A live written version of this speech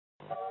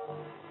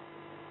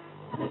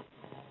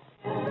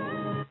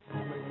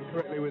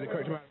with the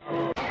correct amount.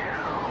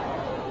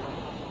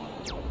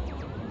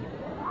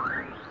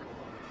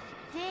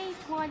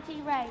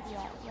 D20 Radio,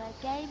 where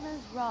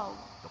gamers roll.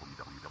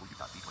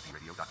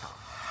 www.d20radio.com.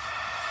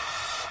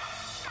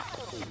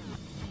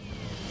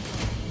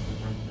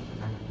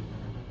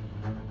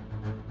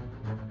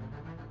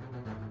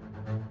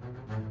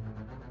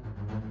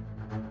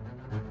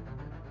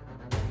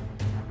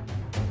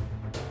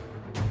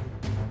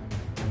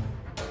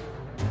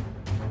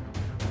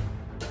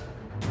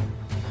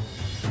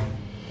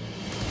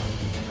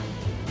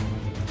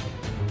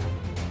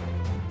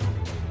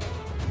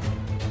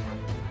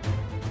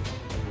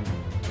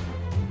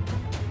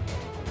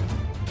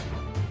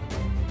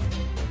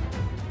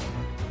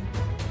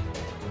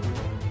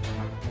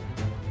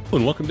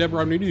 And welcome to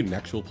Eberron Renewed, an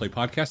actual play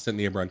podcast set in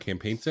the Eberron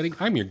campaign setting.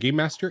 I'm your game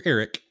master,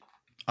 Eric.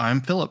 I'm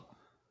Philip.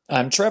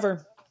 I'm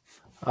Trevor.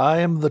 I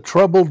am the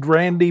troubled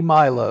Randy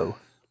Milo.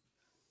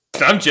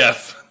 I'm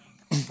Jeff.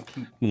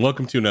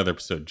 Welcome to another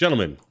episode.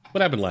 Gentlemen,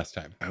 what happened last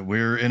time?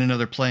 We're in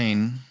another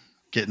plane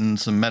getting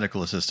some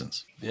medical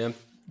assistance. Yep.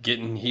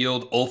 Getting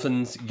healed.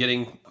 Ulfin's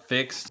getting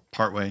fixed.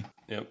 Partway.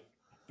 Yep.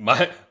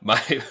 My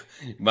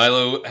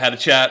Milo had a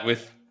chat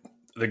with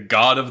the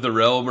god of the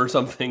realm or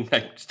something.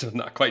 I'm still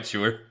not quite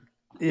sure.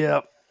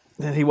 Yep.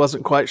 And he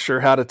wasn't quite sure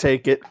how to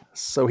take it,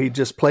 so he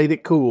just played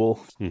it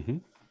cool. Mm-hmm.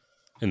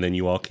 And then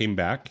you all came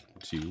back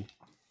to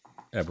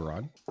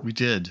Eberron. We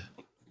did.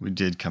 We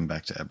did come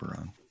back to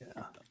Eberron.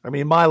 Yeah. I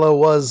mean, Milo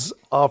was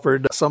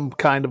offered some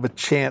kind of a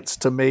chance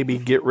to maybe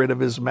get rid of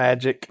his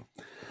magic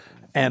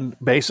and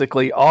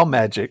basically all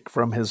magic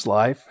from his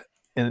life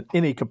in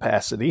any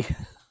capacity.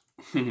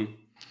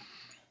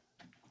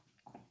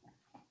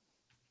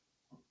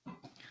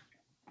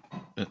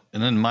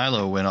 And then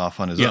Milo went off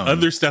on his own. Yeah,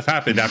 other stuff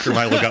happened after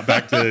Milo got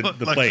back to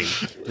the plane.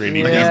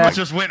 Randy. Like everyone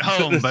just went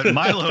home, but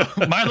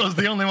Milo's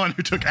the only one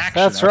who took action.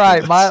 That's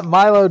right.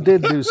 Milo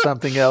did do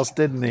something else,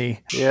 didn't he?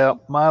 Yeah,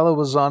 Milo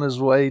was on his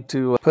way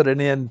to put an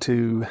end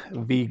to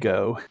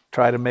Vigo,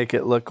 try to make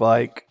it look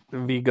like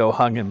Vigo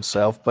hung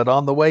himself. But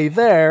on the way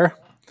there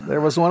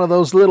was one of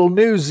those little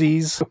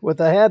newsies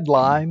with a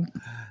headline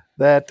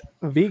that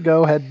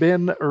Vigo had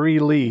been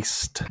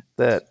released,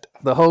 that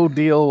the whole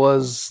deal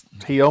was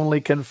he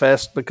only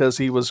confessed because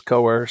he was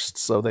coerced,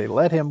 so they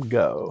let him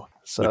go.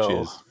 So, which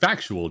is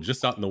factual,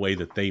 just not in the way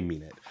that they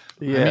mean it.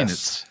 Yes. I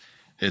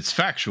mean, it's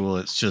factual.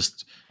 It's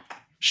just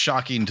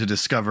shocking to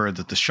discover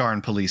that the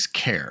Sharn police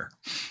care.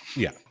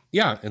 Yeah.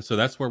 Yeah, and so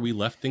that's where we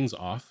left things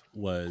off,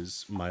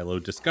 was Milo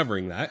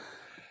discovering that.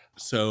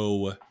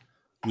 So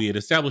we had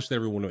established that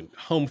everyone went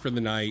home for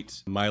the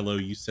night. Milo,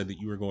 you said that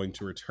you were going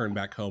to return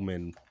back home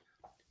and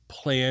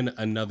plan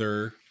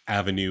another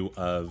avenue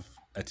of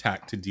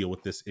attack to deal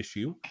with this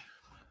issue.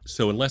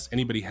 So unless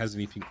anybody has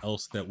anything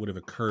else that would have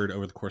occurred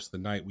over the course of the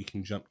night, we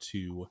can jump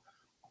to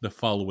the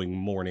following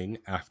morning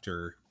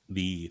after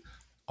the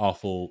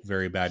awful,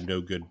 very bad, no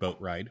good boat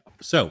ride.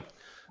 So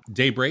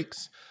day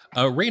breaks.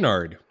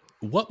 Reynard,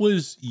 what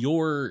was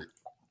your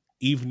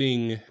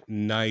evening,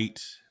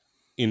 night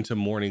into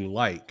morning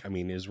like? I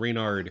mean, is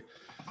Reynard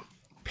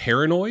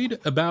paranoid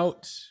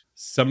about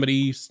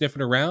somebody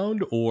sniffing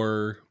around,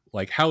 or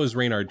like how is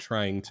Reynard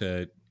trying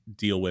to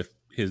deal with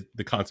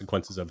the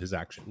consequences of his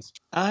actions?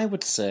 I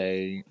would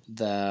say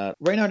that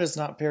Reynard is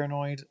not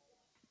paranoid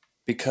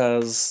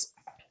because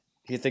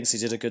he thinks he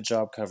did a good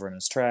job covering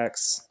his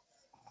tracks,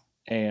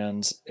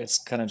 and it's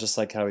kind of just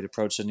like how he'd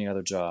approach any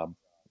other job.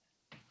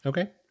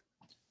 Okay.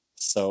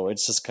 So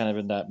it's just kind of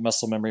in that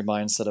muscle memory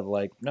mindset of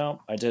like,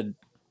 no, I did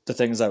the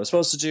things I was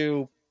supposed to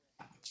do.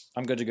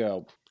 I'm good to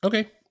go.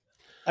 Okay.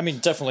 I mean,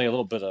 definitely a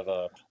little bit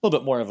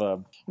more of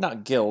a,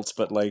 not guilt,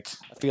 but like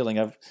a feeling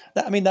of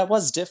that. I mean, that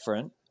was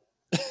different.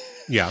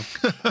 Yeah.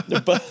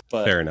 but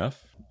fair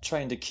enough.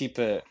 Trying to keep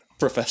it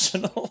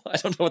professional. I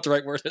don't know what the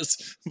right word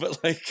is,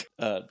 but like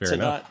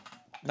to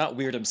not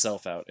weird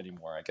himself out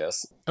anymore, I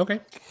guess.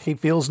 Okay. He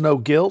feels no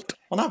guilt.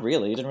 Well, not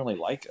really. He didn't really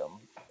like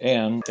him.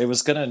 And it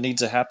was going to need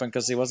to happen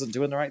because he wasn't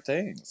doing the right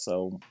thing.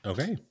 So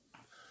okay.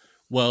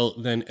 Well,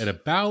 then at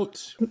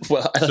about...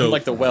 Well, I don't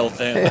like the well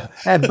thing.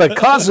 And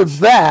because of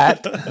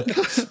that...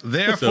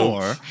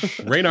 Therefore...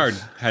 So, Reynard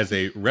has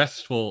a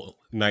restful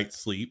night's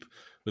sleep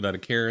without a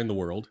care in the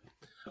world.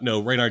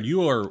 No, Reynard,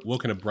 you are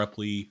woken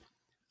abruptly,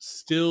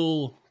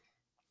 still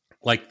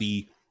like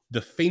the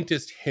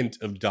faintest hint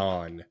of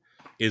dawn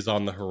is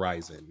on the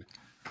horizon.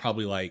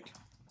 Probably like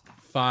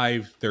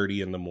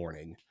 5:30 in the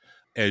morning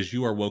as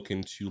you are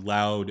woken to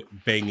loud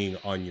banging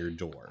on your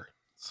door.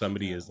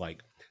 Somebody is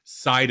like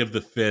side of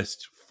the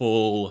fist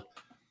full,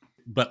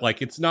 but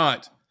like it's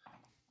not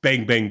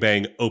bang, bang,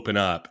 bang, open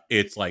up.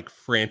 It's like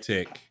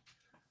frantic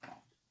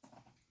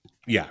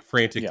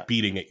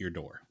beating at your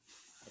door.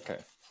 Okay.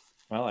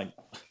 Well, I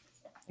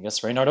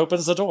guess Reynard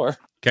opens the door.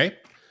 Okay.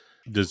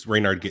 Does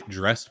Reynard get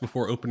dressed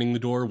before opening the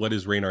door? What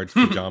is Reynard's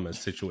pajamas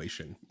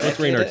situation? What's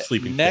Reynard's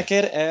sleeping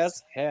naked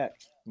as heck.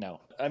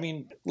 No. I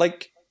mean,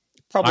 like,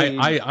 Probably.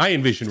 I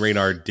envision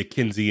Reynard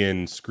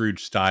Dickensian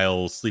Scrooge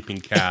style sleeping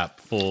cap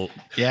full.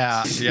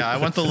 Yeah. I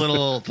want the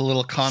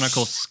little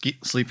conical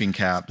sleeping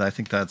cap. I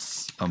think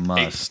that's a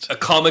must. A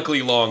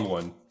comically long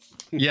one.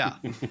 Yeah.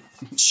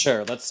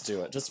 Sure, let's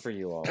do it. Just for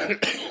you all.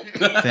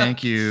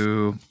 Thank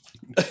you.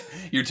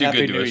 You're too Happy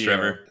good to New us, Year.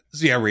 Trevor.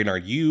 So yeah,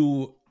 Reynard,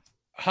 you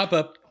hop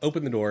up,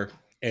 open the door,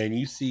 and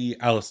you see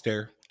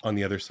Alistair on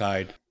the other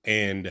side.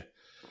 And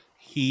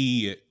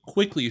he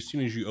quickly, as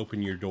soon as you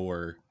open your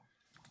door,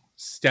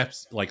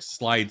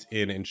 slides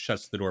in and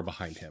shuts the door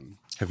behind him.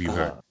 Have you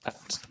heard?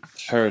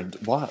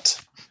 Heard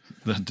what?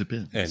 That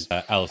depends.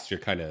 And Alistair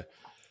kind of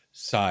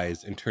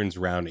sighs and turns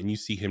around, and you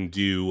see him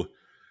do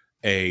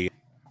a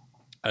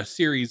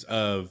series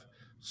of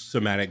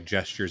somatic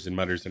gestures and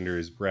mutters under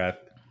his breath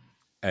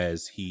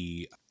as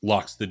he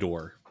locks the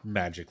door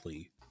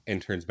magically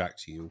and turns back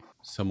to you.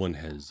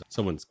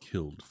 Someone's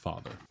killed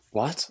father.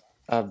 What?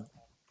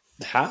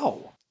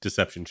 How?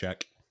 Deception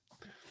check.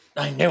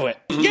 I knew it.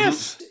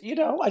 Yes.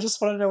 I just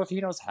want to know if he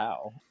knows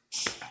how.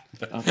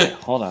 Okay,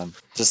 hold on.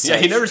 Just Yeah,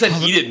 he never said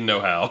he didn't know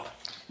how.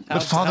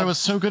 But father was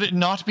so good at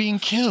not being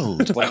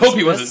killed. I hope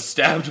he wasn't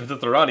stabbed with a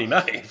Thorani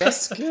knife.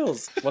 Best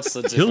skills. What's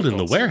the Killed in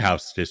the difficulty?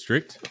 warehouse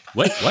district.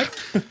 What?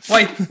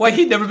 Why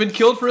he'd never been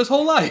killed for his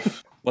whole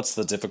life? What's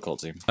the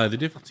difficulty? The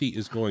difficulty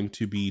is going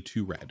to be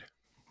 2 red.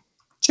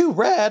 Too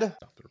red.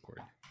 Stop the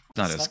recording.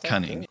 Not It's as not that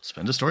cunning. great.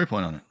 Spend a story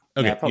point on it.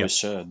 Okay. Yeah, I probably yeah.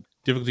 should.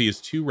 Difficulty is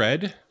 2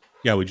 red.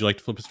 Yeah. Would you like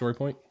to flip a story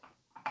point?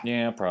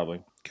 Yeah,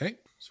 probably. Okay,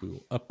 so we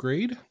will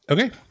upgrade.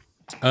 Okay.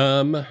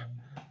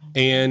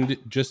 And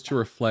just to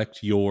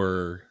reflect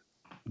your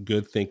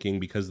good thinking,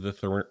 because of the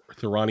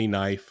Thorani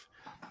knife,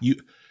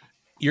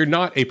 you're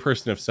not a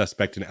person of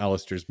suspect in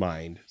Alistair's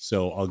mind,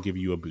 so I'll give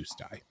you a boost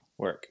die.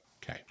 Work.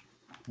 Okay.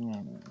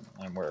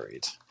 I'm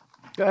worried.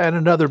 And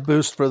another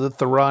boost for the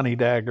Thorani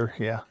dagger.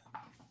 Yeah.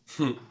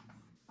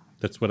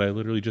 That's what I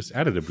literally just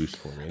added a boost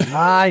for, man.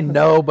 I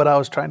know, but I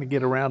was trying to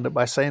get around it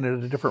by saying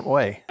it a different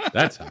way.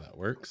 That's how that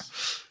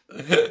works.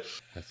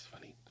 That's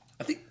funny.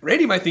 I think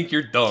Randy might think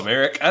you're dumb,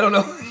 Eric. I don't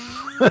know.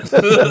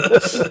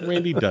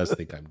 Randy does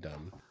think I'm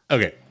dumb.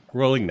 Okay,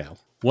 rolling now.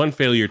 1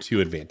 failure,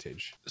 2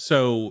 advantage.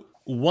 So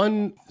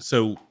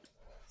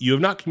you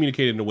have not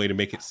communicated in a way to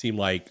make it seem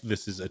like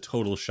this is a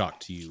total shock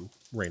to you,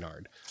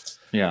 Reynard.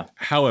 Yeah.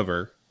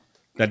 However,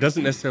 that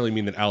doesn't necessarily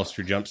mean that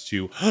Alistair jumps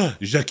to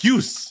Jacques.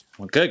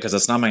 Well, good, because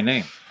it's not my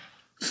name.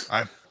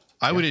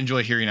 I would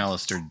enjoy hearing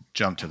Alistair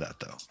jump to that,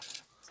 though.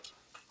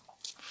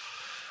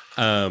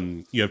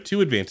 You have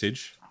 2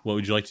 advantage. What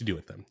would you like to do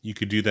with them? You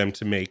could do them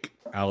to make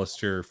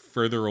Alistair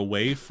further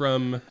away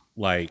from,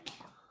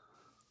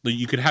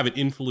 you could have it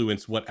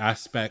influence what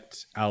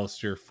aspect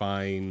Alistair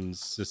finds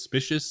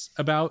suspicious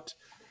about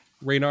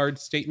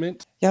Reynard's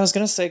statement. Yeah, I was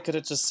going to say, could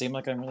it just seem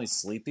like I'm really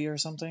sleepy or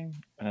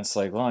something? And it's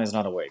like, well, he's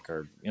not awake,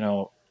 or,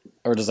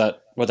 or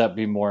would that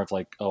be more of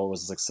like, oh, it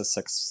was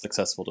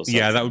successful to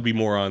Yeah, that would be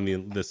more on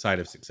the side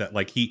of success.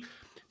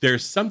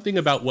 There's something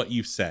about what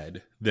you've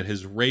said that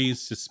has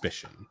raised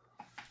suspicion,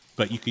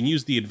 but you can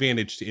use the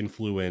advantage to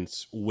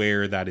influence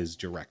where that is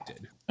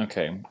directed.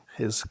 Okay.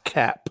 His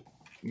cap.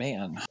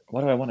 Man,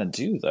 what do I want to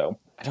do, though?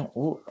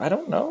 I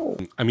don't know.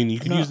 I mean, you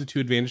can use the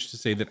 2 advantage to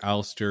say that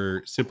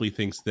Alistair simply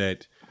thinks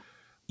that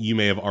you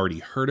may have already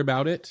heard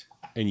about it,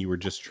 and you were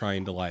just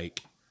trying to,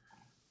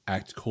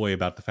 act coy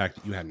about the fact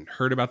that you hadn't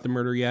heard about the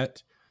murder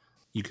yet.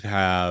 You could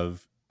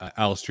have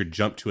Alistair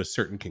jump to a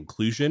certain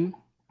conclusion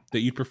that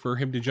you'd prefer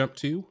him to jump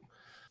to,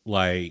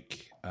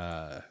 like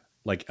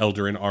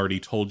Eldarin already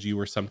told you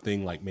or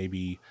something. Like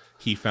maybe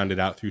he found it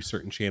out through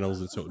certain channels,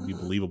 and so it would be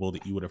believable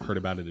that you would have heard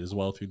about it as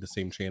well through the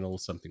same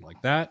channels, something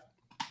like that.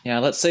 Yeah,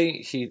 let's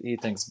say he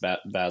thinks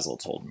Basil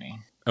told me.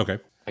 Okay.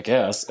 I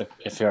guess,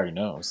 if he already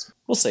knows.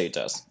 We'll say he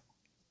does.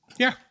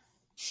 Yeah.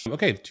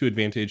 Okay, 2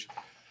 advantage.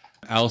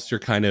 Alistair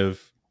kind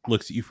of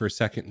looks at you for a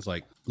second and is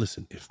like,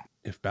 listen,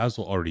 if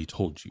Basil already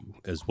told you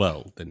as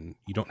well, then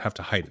you don't have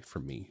to hide it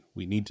from me.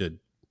 We need to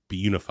be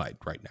unified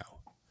right now.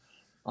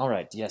 All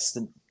right, yes,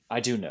 then I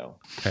do know.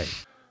 Okay.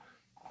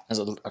 I was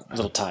a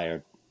little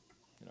tired.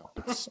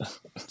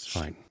 It's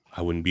fine.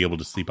 I wouldn't be able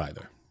to sleep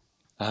either.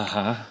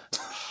 Uh-huh.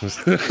 I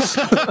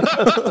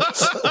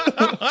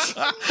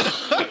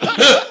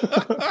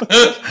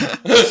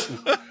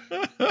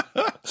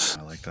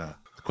like that.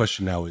 The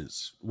question now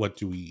is, what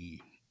do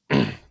we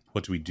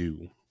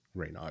do,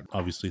 Reynard?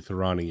 Obviously,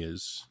 Thorani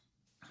has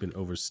been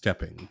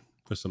overstepping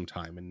for some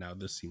time, and now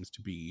this seems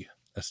to be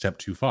a step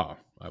too far,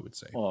 I would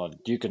say. Well,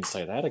 you can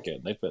say that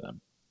again. They've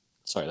been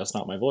sorry, that's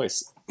not my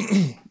voice.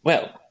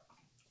 Well,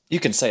 you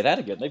can say that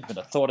again. They've been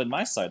a thorn in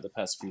my side the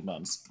past few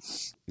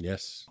months.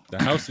 Yes,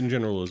 the house in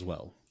general as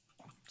well.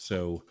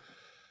 So,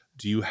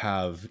 do you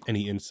have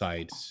any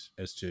insight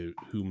as to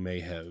who may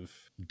have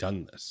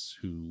done this?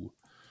 Who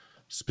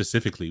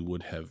specifically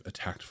would have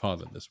attacked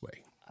Father this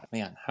way?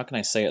 Man, how can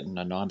I say it in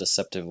a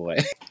non-deceptive way?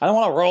 I don't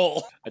want to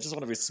roll. I just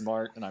want to be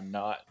smart, and I'm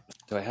not.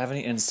 Do I have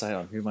any insight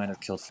on who might have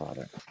killed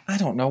Father? I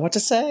don't know what to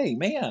say.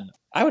 Man,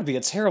 I would be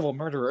a terrible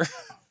murderer.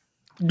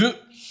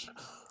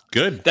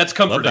 Good. That's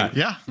comforting. Love that.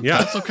 Yeah, Yeah.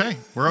 that's okay.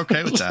 We're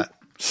okay with that.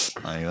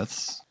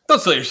 That's Don't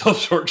sell yourself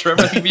short,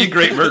 Trevor. You'd be a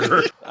great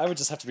murderer. I would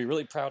just have to be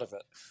really proud of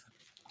it.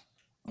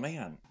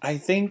 Man, I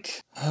think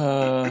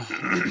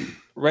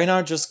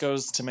Reynard just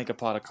goes to make a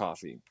pot of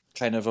coffee,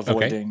 kind of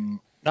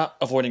not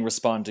avoiding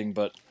responding,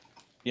 but,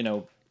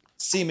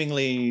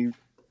 seemingly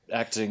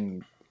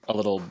acting a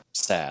little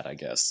sad, I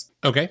guess.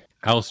 Okay.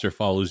 Alistair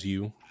follows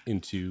you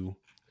into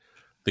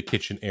the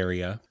kitchen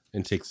area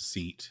and takes a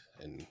seat.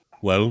 And,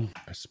 well,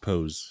 I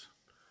suppose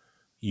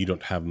you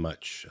don't have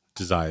much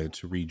desire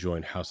to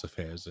rejoin House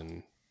Affairs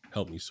and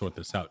help me sort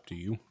this out, do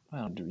you?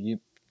 Well,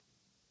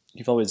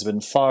 you've always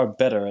been far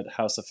better at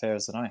house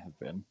affairs than I have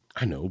been.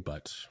 I know,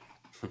 but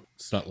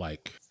it's not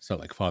like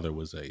Father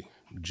was a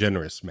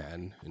generous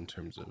man in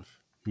terms of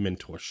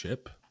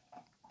mentorship.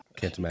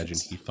 Can't imagine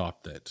he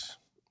thought that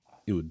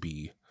it would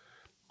be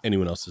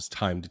anyone else's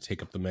time to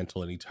take up the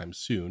mantle anytime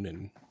soon,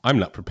 and I'm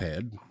not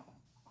prepared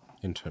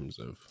in terms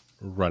of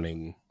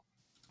running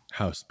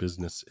house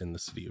business in the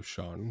city of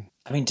Sharn.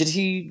 I mean, did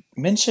he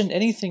mention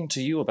anything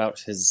to you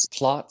about his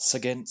plots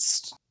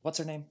against what's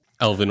her name?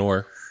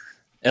 Elvinor.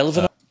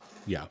 Elvinor?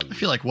 Yeah. I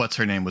feel like what's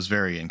her name was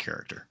very in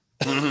character.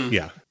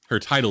 Yeah. Her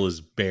title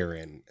is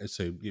Baron,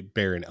 so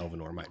Baron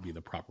Elvinor might be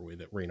the proper way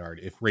that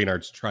if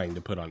Reynard's trying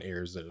to put on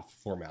airs of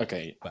formality.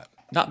 Okay. But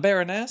Not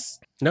Baroness?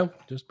 no,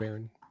 just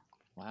Baron.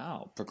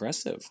 Wow,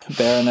 progressive.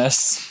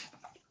 Baroness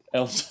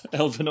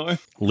Elvinor?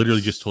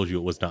 Literally just told you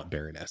it was not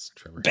Baroness,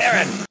 Trevor.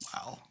 Baron!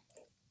 Wow.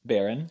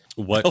 Baron?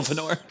 What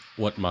Elvinor?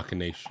 What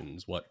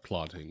machinations, what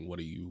plotting, what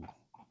do you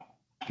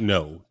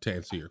know, to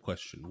answer your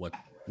question?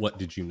 What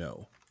did you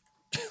know?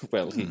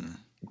 Well, he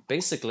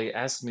basically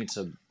asked me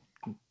to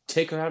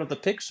take her out of the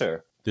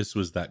picture. This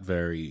was that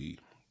very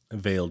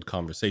veiled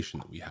conversation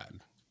that we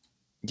had.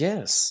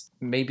 Yes.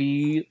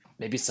 Maybe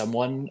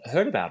someone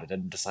heard about it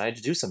and decided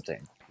to do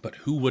something. But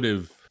who would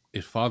have,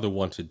 if Father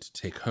wanted to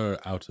take her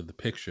out of the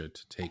picture,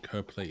 to take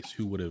her place,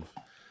 who would have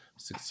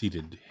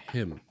succeeded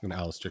him? And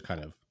Alistair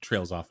kind of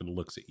trails off and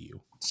looks at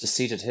you.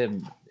 Succeeded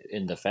him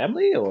in the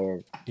family,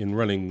 or In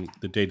running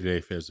the day-to-day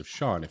affairs of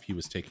Sharn, if he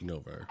was taking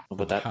over Would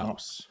the that not-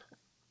 house.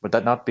 would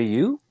that not be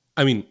you?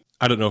 I mean,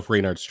 I don't know if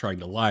Reynard's trying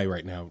to lie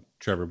right now,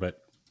 Trevor,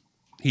 but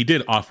he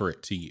did offer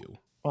it to you.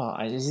 Well,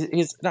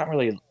 he's not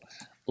really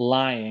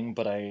lying,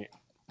 but I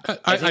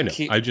I think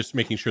know. I'm just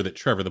making sure that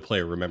Trevor, the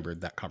player,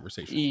 remembered that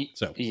conversation.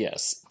 So,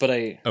 yes, but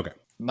okay.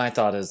 my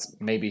thought is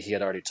maybe he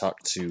had already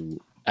talked to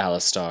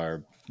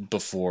Alistar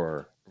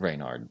before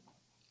Reynard.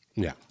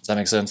 Yeah. Does that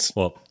make sense?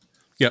 Well,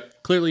 yeah,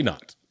 clearly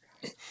not.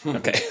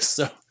 Okay,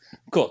 so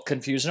cool.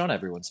 Confusion on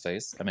everyone's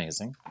face.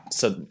 Amazing.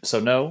 So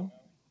no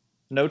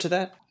to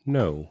that?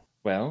 No.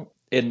 Well,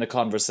 in the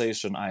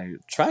conversation I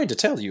tried to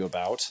tell you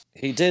about,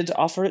 he did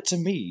offer it to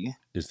me.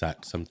 Is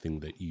that something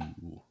that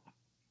you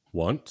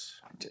want?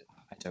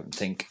 I don't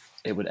think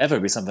it would ever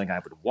be something I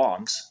would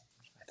want.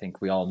 I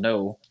think we all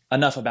know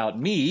enough about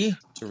me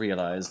to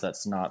realize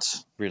that's not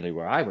really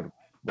where I would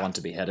want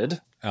to be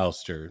headed.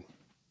 Alistair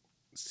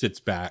sits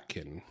back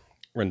and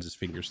runs his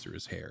fingers through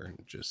his hair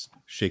and just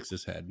shakes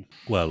his head.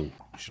 Well, you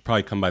should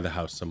probably come by the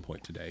house some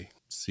point today.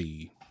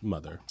 See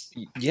Mother.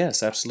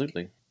 Yes,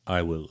 absolutely.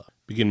 I will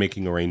begin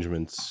making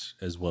arrangements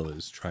as well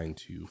as trying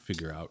to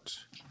figure out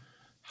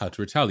how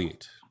to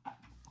retaliate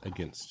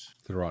against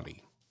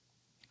Thorani.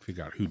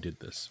 Figure out who did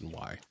this and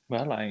why.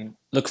 Well, I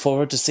look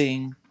forward to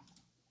seeing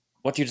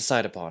what you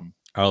decide upon.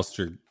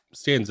 Alistair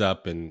stands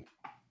up and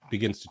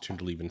begins to turn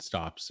to leave and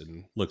stops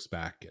and looks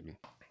back, and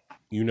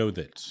you know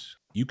that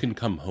you can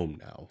come home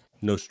now.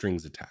 No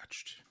strings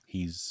attached.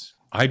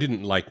 I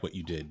didn't like what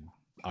you did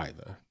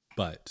either,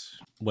 but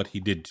what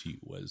he did to you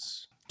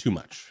was too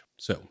much.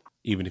 So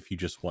even if you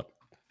just want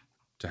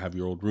to have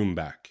your old room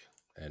back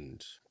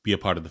and be a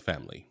part of the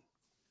family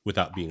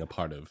without being a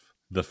part of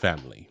the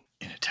family,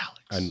 In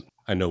italics. and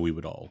I know we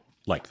would all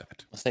like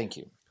that. Well, thank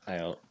you.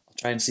 I'll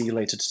try and see you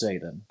later today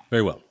then.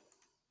 Very well.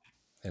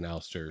 And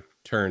Alistair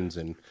turns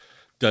and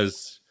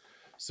does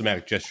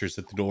somatic gestures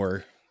at the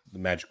door. The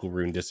magical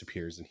rune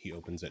disappears and he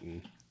opens it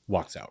and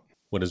walks out.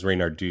 What does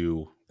Reynard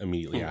do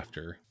immediately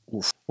after?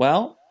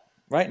 Well,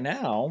 right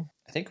now,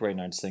 I think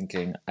Reynard's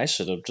thinking, I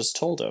should have just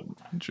told him.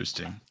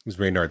 Interesting. As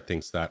Reynard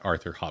thinks that,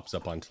 Arthur hops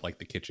up onto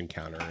the kitchen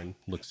counter and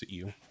looks at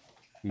you.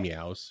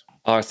 Meows.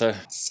 Arthur,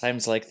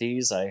 times like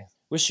these, I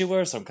wish you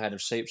were some kind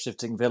of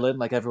shape-shifting villain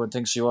like everyone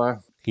thinks you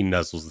are. He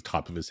nuzzles the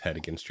top of his head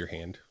against your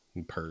hand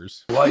and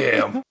purrs. Well, I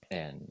am.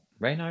 And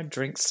Reynard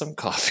drinks some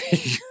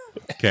coffee.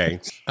 Okay.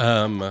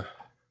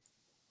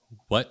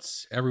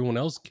 What's everyone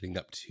else getting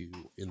up to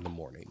in the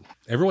morning?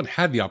 Everyone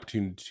had the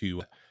opportunity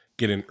to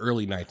get an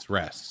early night's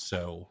rest,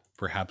 so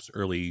perhaps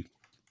early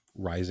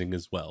rising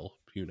as well.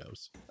 Who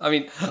knows? I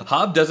mean,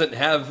 Hob doesn't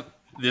have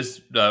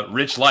this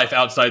rich life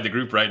outside the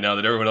group right now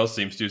that everyone else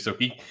seems to, so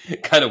he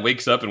kind of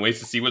wakes up and waits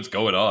to see what's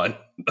going on.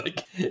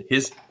 Like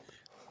his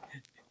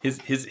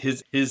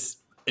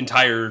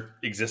entire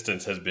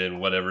existence has been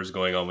whatever's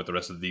going on with the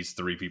rest of these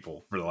three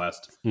people for the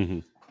last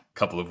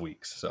couple of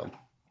weeks. So,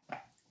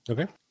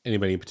 Okay.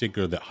 Anybody in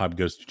particular that Hob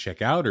goes to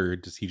check out, or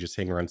does he just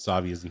hang around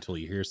Savia's until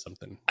he hears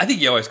something? I think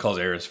he always calls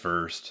Eris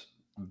first.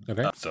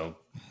 Okay. So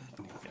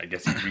I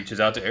guess he reaches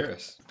out to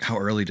Eris. How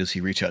early does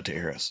he reach out to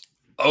Eris?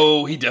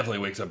 Oh, he definitely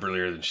wakes up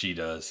earlier than she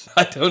does.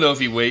 I don't know if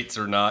he waits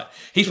or not.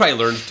 He's probably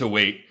learned to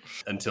wait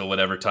until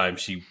whatever time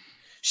she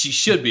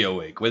should be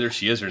awake, whether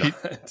she is or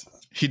not.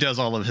 He does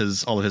all of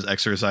his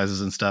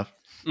exercises and stuff.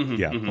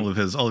 Yeah. All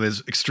of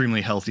his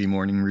extremely healthy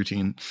morning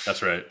routine.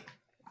 That's right.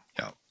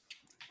 Yeah.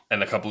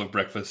 And a couple of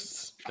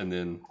breakfasts, and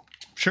then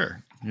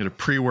Sure. You get a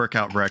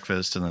pre-workout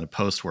breakfast and then a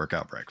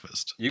post-workout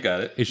breakfast. you got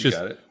it. It's you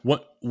just got it.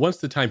 once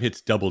the time hits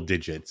double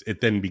digits,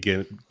 it then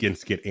begins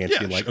to get antsy.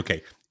 Yeah, and like, sure.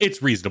 okay,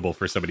 it's reasonable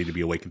for somebody to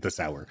be awake at this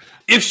hour.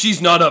 If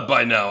she's not up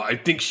by now, I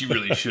think she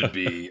really should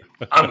be.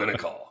 I'm gonna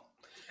call.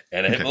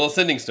 And I hit my little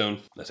sending stone.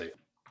 I say,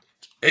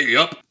 "Hey, you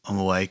up?" I'm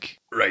awake.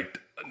 Right.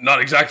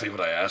 Not exactly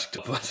what I asked,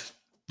 but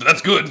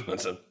that's good.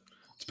 It's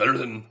better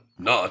than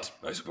not,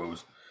 I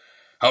suppose.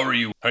 How are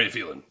you? How are you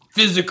feeling?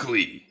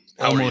 Physically.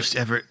 How are you?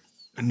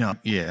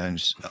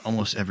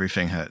 Almost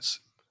everything hurts.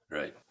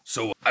 Right.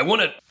 So I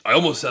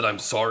almost said I'm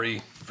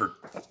sorry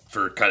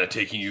for kind of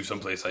taking you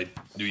someplace I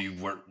knew you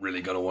weren't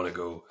really going to want to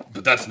go.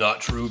 But that's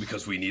not true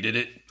because we needed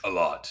it a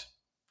lot.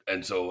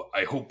 And so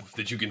I hope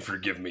that you can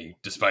forgive me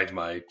despite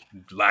my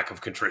lack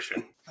of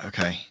contrition.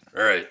 Okay.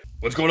 All right.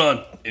 What's going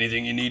on?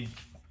 Anything you need?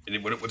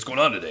 What's going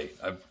on today?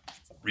 I'm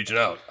reaching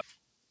out.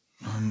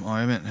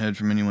 I haven't heard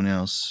from anyone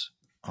else.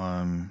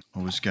 I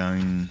was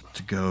going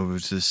to go over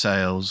to the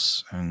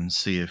sales and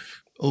see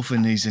if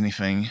Ulfin needs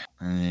anything.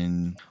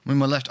 And then,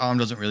 my left arm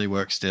doesn't really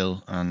work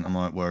still, and I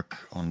might work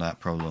on that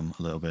problem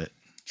a little bit.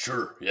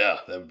 Sure. Yeah,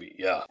 that would be,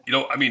 yeah.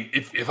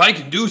 If I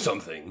can do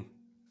something,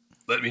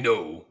 let me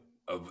know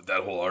of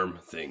that whole arm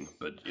thing.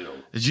 But,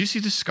 Did you see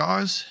the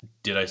scars?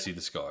 did I see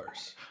the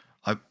scars?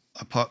 I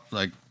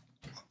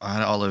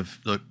had Olive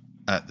look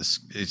at this.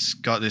 It's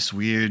got this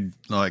weird,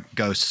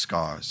 ghost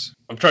scars.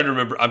 I'm trying to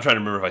remember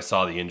if I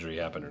saw the injury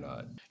happen or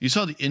not. You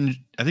saw I think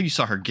you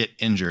saw her get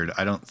injured.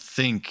 I don't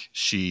think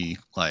she,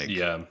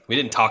 Yeah, we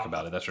didn't talk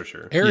about it, that's for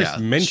sure. Eris Yeah,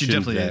 she mentioned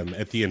definitely them did.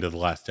 at the end of the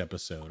last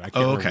episode. I can't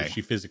Oh, remember okay. if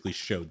she physically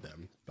showed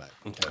them, but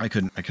I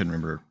couldn't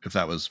remember if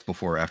that was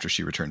before or after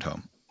she returned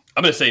home.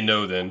 I'm going to say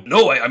no then.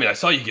 No, I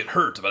saw you get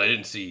hurt, but I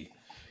didn't see,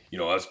 I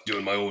was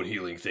doing my own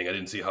healing thing. I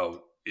didn't see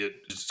how it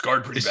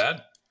scarred pretty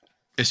bad.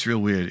 It's real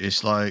weird.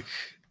 It's like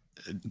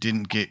it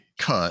didn't get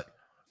cut,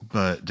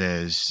 but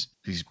there's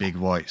these big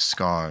white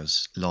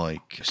scars,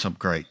 like some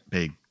great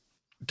big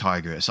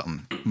tiger or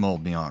something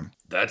mauled my arm.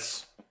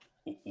 That's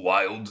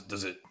wild.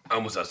 Does it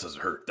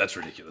hurt? That's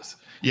ridiculous.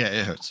 Yeah,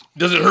 it hurts.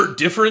 Does it hurt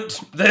different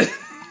then?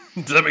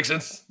 Does that make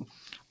sense?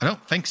 I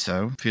don't think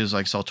so. Feels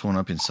like it's all torn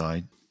up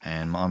inside,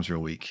 and my arm's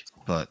real weak.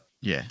 But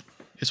yeah,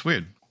 it's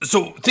weird.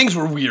 So things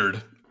were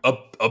weird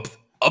up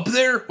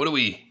there. What are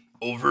we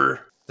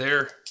over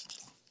there?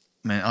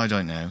 Man, I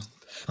don't know.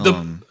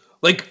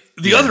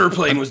 The other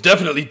plane was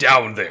definitely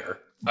down there.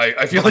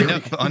 I feel like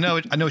I know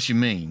what you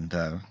mean,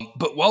 though.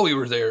 But while we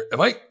were there, am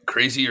I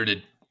crazy or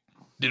did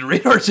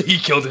Radar say he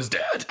killed his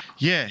dad?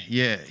 Yeah,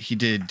 he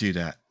did do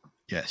that.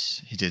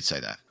 Yes, he did say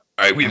that.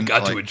 All right, we've And,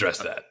 got to address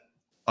that.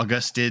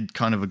 August did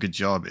kind of a good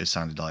job, it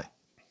sounded like.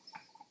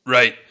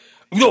 Right.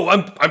 No,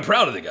 I'm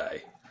proud of the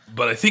guy,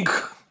 but I think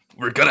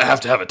we're gonna have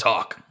to have a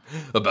talk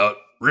about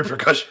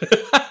repercussion,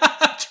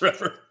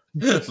 Trevor,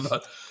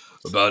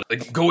 about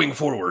going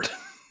forward,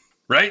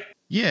 right?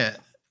 Yeah,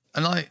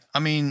 and I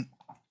mean,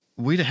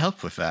 we'd have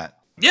helped with that.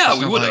 Yeah, It's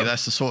we not would like have.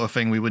 that's the sort of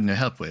thing we wouldn't have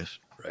helped with.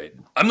 Right.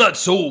 I'm not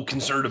so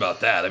concerned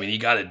about that. I mean, he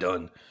got it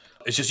done.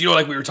 It's just,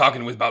 like we were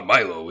talking about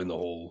Milo in the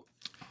whole,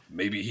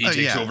 maybe he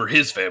takes over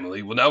his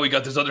family. Well, now we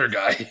got this other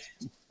guy.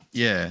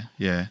 Yeah.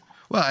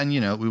 Well, and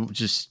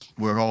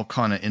we're all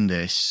kind of in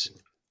this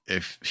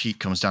if heat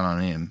comes down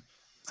on him.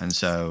 And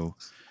so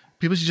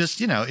people should just,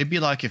 it'd be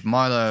like if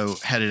Milo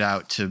headed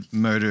out to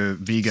murder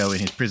Vigo in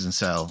his prison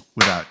cell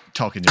without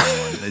talking to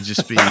anyone. It'd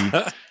just be,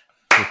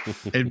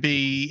 it'd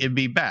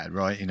be bad,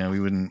 right? We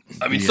wouldn't.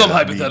 I mean, some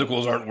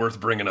hypotheticals aren't worth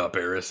bringing up,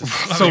 Eris.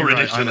 It's I so mean, right,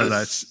 ridiculous.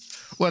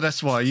 I know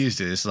that's why I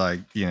used it. It's like,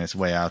 it's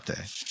way out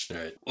there. All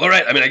right. Well, all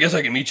right. I mean, I guess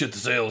I can meet you at the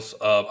sales.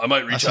 I might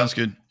reach That out. sounds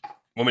good.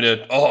 Want me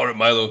to? I'll holler at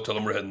Milo. Tell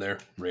him we're heading there.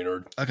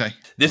 Reynard. Okay.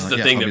 This is the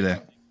yeah, thing I'll be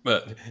that.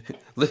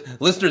 there.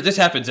 Listener, this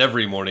happens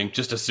every morning.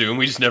 Just assume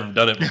we just never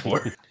done it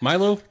before.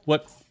 Milo,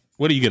 what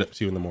do you get up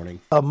to in the morning?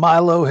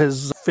 Milo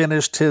has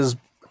finished his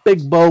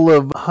big bowl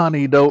of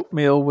honeyed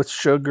oatmeal with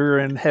sugar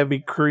and heavy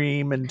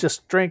cream and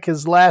just drank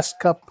his last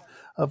cup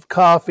of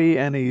coffee,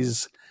 and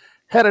he's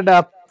headed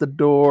out the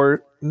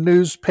door,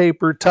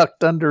 newspaper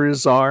tucked under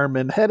his arm,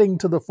 and heading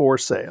to the for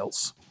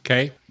sales.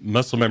 Okay,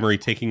 muscle memory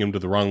taking him to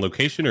the wrong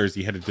location, or is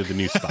he headed to the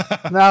new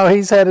spot? Now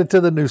he's headed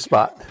to the new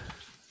spot.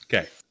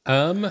 Okay.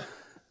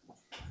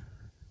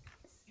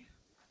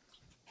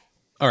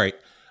 All right.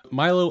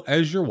 Milo,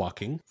 as you're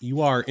walking,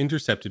 you are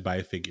intercepted by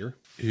a figure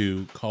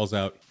who calls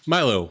out,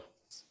 Milo,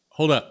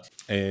 hold up.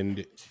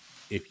 And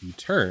if you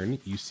turn,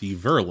 you see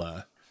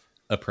Verla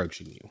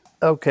approaching you.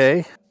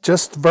 Okay,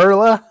 just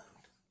Verla?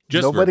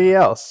 Just Nobody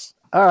Verla. else.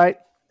 All right.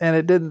 And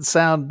it didn't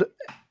sound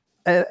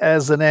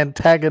as an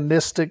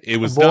antagonistic It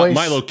was voice.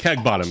 not Milo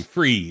Kegbottom,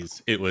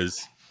 freeze. It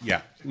was,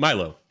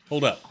 Milo,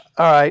 hold up.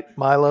 All right,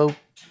 Milo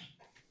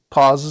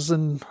pauses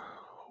and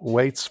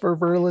waits for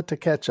Verla to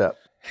catch up.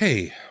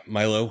 Hey,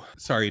 Milo.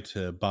 Sorry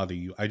to bother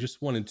you. I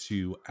just wanted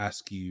to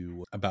ask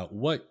you about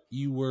what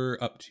you were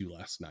up to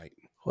last night.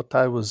 What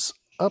I was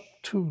up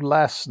to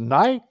last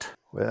night?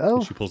 Well,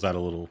 And she pulls out a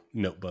little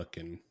notebook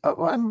and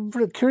I'm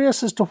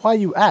curious as to why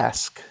you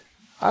ask.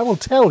 I will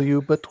tell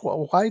you, but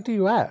why do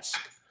you ask?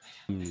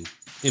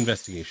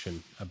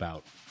 investigation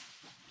about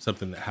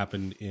something that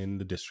happened in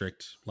the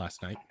district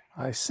last night.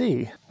 I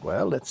see.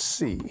 Well, let's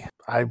see.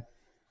 I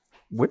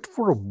went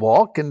for a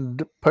walk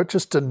and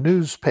purchased a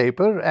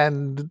newspaper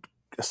and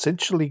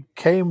essentially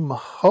came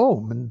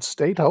home and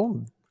stayed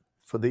home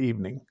for the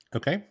evening.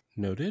 Okay,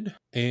 noted.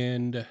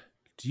 And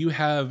do you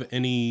have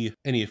any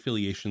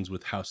affiliations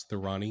with House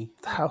Thorani?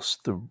 House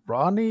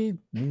Thorani?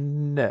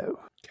 No.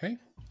 Okay.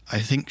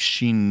 I think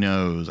she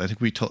knows. I think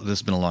we told this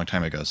has been a long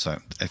time ago, so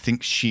I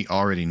think she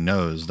already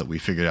knows that we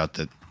figured out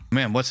that,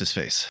 man, what's his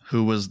face?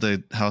 Who was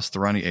the House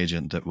Thorani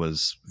agent that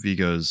was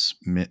Vigo's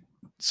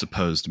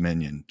supposed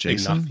minion?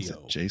 Jason?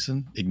 Ignacio.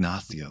 Jason?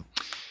 Ignacio.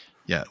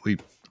 Yeah,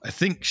 I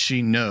think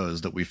she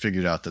knows that we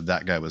figured out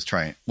that guy was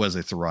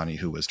a Thorani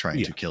who was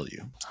trying to kill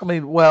you. I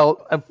mean,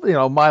 well,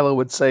 Milo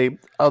would say,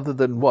 other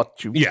than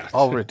what you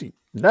already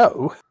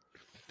know.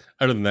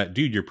 Other than that,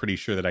 dude, you're pretty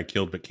sure that I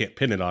killed, but can't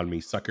pin it on me,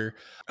 sucker.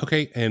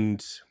 Okay,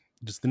 and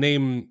does the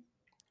name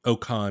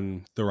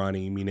Okan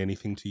Thorani mean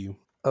anything to you?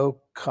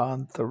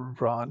 Okan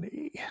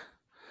Thorani.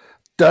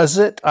 Does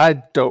it?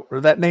 I don't.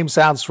 That name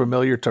sounds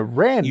familiar to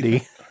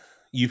Randy.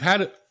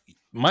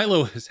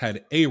 Milo has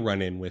had a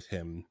run-in with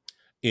him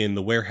in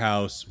the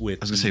warehouse with.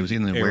 I was gonna say, was he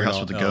in the warehouse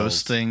with the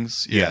ghost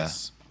things? Yeah.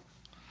 Yes.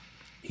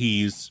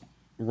 He's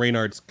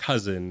Reynard's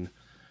cousin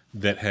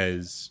that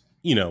has,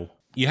 you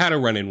had a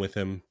run-in with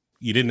him.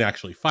 You didn't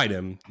actually fight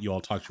him. You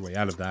all talked your way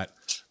out of that,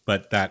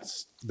 but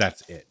that's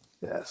it.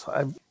 Yes,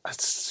 I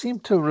seem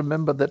to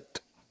remember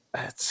that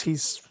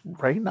he's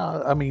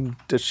Reynard. I mean,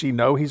 does she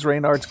know he's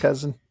Reynard's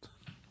cousin?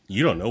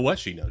 You don't know what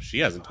she knows. She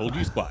hasn't told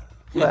you squat.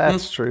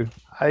 That's true.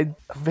 I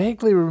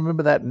vaguely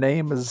remember that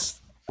name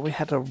as we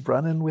had a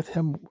run-in with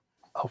him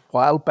a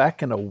while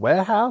back in a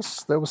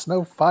warehouse. There was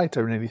no fight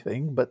or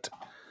anything, but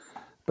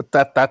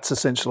that's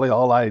essentially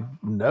all I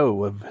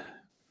know of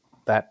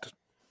that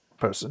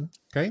person.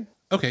 Okay.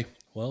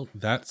 Well,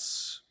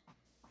 that's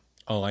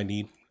all I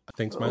need.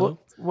 Thanks, Milo.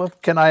 Well,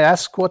 can I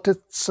ask what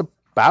it's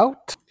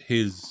about?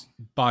 His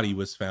body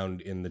was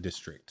found in the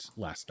district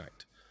last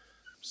night.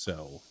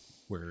 So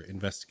we're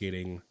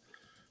investigating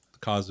the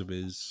cause of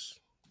his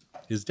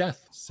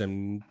death.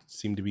 Some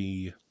seem to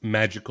be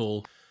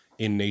magical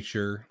in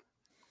nature,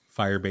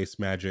 fire-based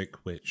magic,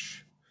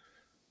 which,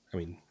 I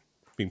mean,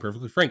 being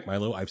perfectly frank,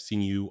 Milo, I've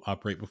seen you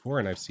operate before,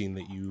 and I've seen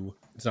that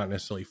it's not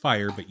necessarily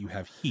fire, but you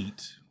have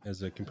heat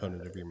as a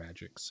component of your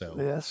magic. So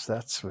yes,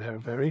 that's very,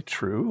 very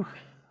true.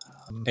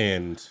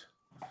 And,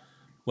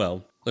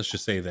 well, let's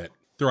just say that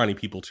Thorani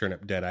people turn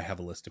up dead. I have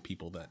a list of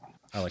people that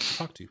I like to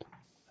talk to.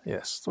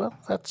 Yes, well,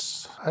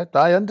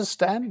 I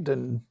understand,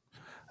 and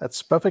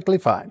that's perfectly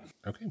fine.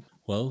 Okay.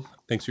 Well,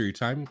 thanks for your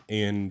time.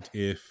 And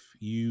if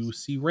you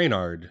see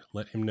Reynard,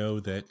 let him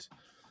know that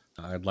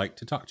I'd like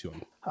to talk to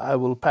him. I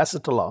will pass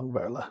it along,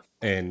 Verla.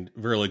 And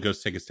Verla goes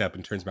to take a step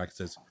and turns back and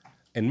says,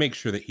 and make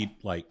sure that he,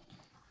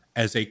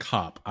 as a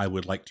cop, I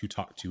would like to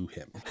talk to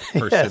him.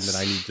 Person that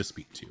I need to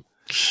speak to.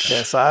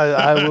 Yes,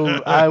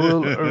 I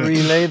will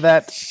relay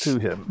that to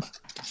him.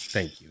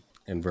 Thank you.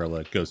 And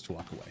Verla goes to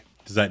walk away.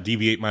 Does that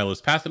deviate Milo's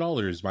path at all,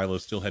 or is Milo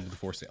still headed to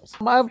Four Sails?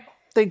 I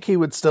think he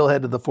would still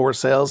head to the Four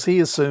Sails. He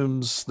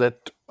assumes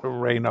that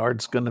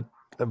Reynard's going to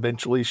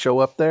eventually show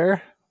up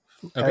there,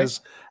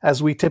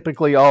 as we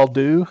typically all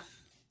do.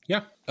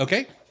 Yeah.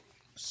 Okay.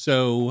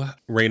 So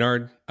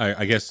Reynard,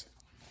 I guess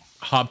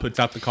Hob puts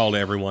out the call to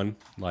everyone.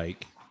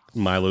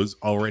 Milo's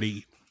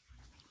already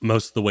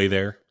most of the way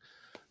there.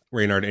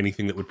 Reynard,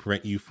 anything that would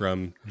prevent you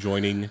from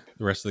joining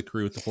the rest of the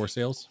crew at the Four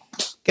Sails?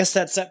 Guess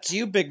that's up to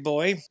you, big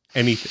boy.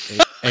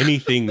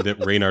 Anything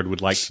that Reynard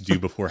would like to do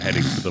before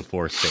heading to the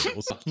Four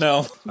Sails?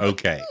 No.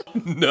 Okay.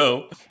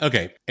 No.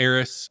 Okay.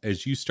 Eris,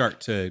 as you start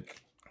to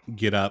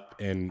get up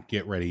and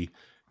get ready,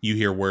 you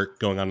hear work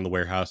going on in the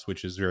warehouse,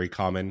 which is very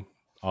common.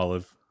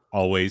 Olive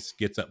always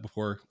gets up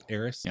before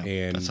Eris. Yeah,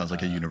 and that sounds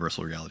like a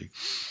universal reality.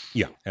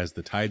 Yeah, as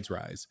the tides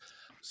rise.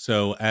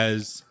 So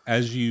as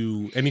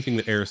you, anything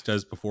that Eris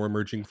does before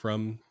emerging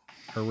from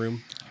her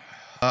room?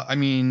 I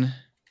mean,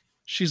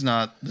 this is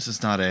not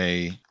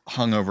a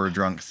hungover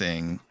drunk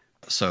thing.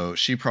 So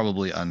she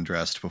probably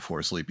undressed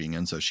before sleeping.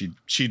 And so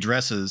she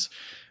dresses.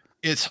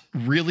 It's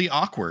really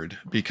awkward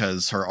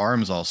because her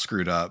arm's all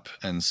screwed up.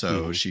 And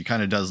so she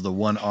kind of does the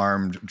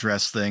one-armed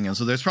dress thing. And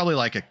so there's probably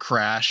like a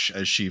crash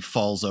as she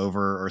falls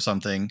over or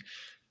something,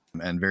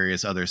 and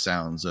various other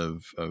sounds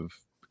of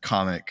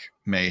comic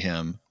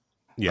mayhem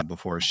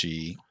before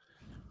she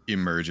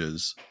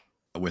emerges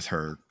with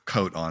her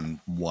coat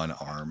on one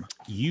arm.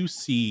 You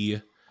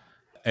see,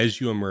 as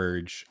you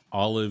emerge,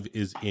 Olive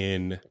is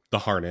in the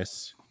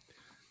harness,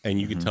 and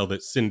you can tell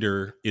that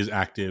Cinder is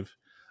active.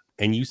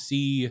 And you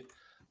see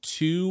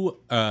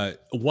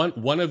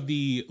one of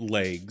the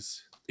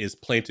legs is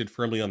planted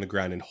firmly on the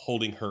ground and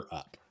holding her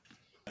up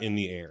in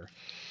the air.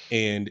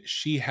 And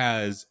she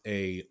has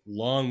a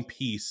long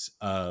piece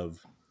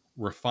of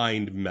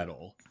refined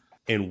metal,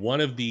 and one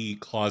of the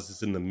claws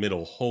is in the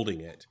middle holding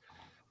it.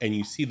 And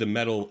you see the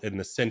metal in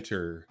the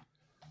center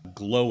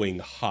glowing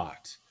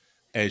hot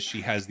as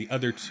she has the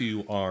other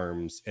two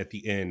arms at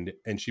the end,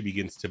 and she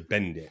begins to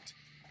bend it.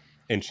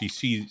 And she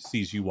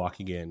sees you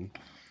walking in,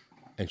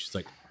 and she's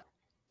like,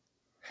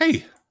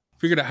 hey,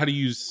 figured out how to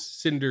use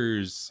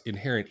Cinder's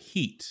inherent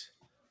heat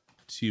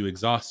to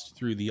exhaust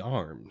through the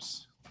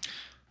arms.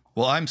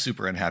 Well, I'm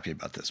super unhappy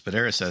about this, but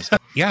Eris says,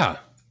 Yeah,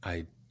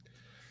 I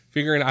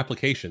figure in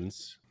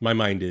applications, my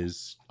mind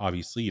is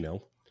obviously,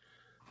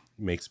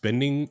 makes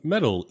bending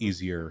metal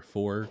easier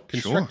for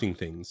constructing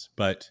things.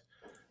 But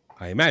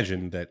I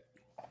imagine that,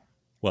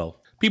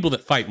 well, people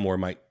that fight more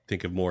might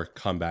think of more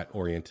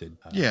combat-oriented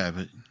yeah,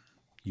 but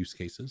use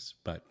cases,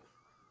 but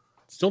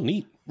it's still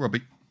neat. well,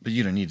 but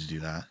you don't need to do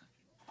that.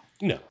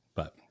 No,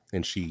 but,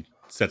 and she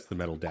sets the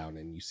metal down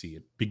and you see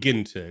it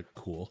begin to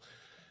cool,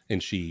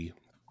 and she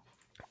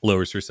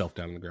lowers herself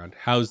down on the ground.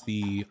 How's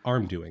the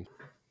arm doing?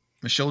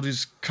 My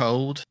shoulder's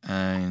cold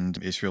and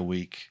it's real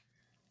weak.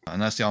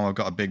 And that's the arm I've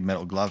got a big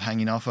metal glove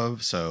hanging off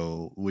of,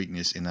 so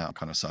weakness in that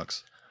kind of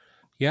sucks.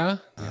 Yeah?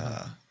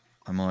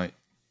 I might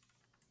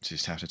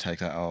just have to take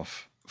that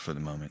off for the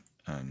moment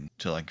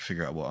until I can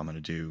figure out what I'm going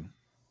to do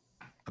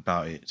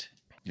about it.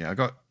 Yeah, I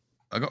got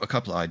a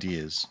couple of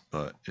ideas,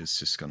 but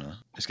it's going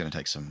to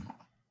take some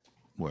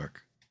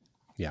work.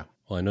 Yeah.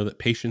 Well, I know that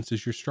patience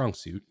is your strong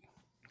suit.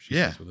 She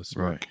Yeah, says with a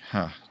smirk. right.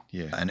 Huh.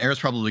 Yeah. And Eris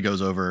probably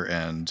goes over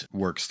and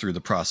works through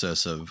the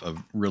process of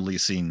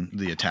releasing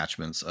the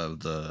attachments of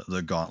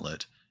the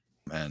gauntlet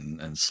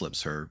and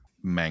slips her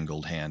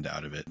mangled hand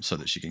out of it so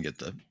that she can get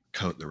the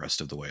coat the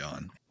rest of the way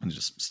on, and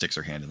just sticks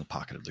her hand in the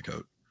pocket of the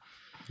coat.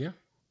 Yeah.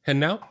 And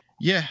now?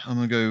 Yeah, I'm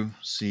going to go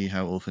see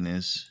how Ulfin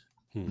is.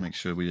 Make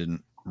sure we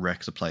didn't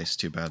wreck the place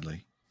too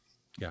badly.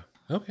 Yeah.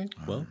 Okay.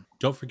 Well,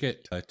 don't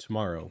forget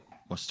tomorrow,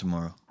 What's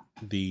tomorrow?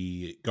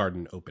 the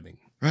garden opening.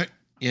 Right.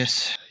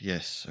 Yes.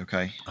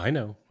 Okay. I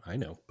know,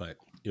 but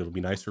it'll be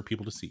nice for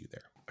people to see you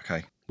there.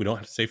 Okay. We don't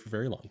have to stay for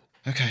very long.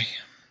 Okay.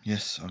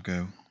 Yes, I'll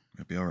go.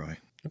 It'll be all right.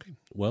 Okay.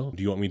 Well,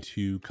 do you want me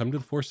to come to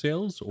the Four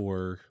Sales,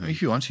 or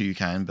If you want to, you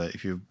can, but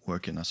if you're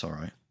working, that's all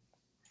right.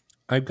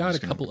 I've got a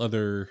just gonna- couple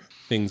other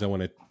things I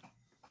want to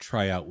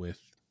try out with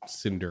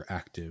Cinder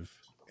active,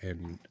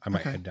 and I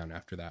might Okay. head down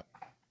after that.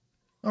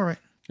 All right.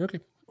 Okay.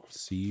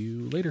 See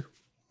you later.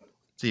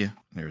 See ya.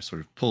 Eris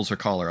sort of pulls her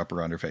collar up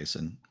around her face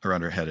and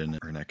around her head and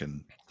her neck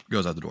and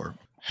goes out the door,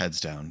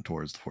 heads down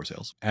towards the Four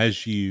Sales.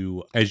 As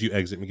you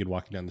exit and begin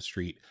walking down the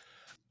street,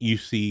 you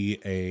see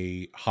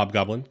a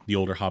hobgoblin, the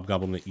older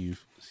hobgoblin that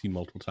you've seen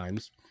multiple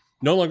times,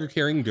 no longer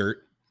carrying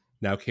dirt,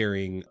 now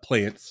carrying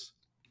plants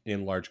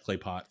in large clay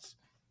pots,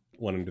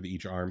 one under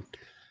each arm.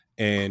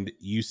 And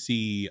you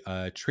see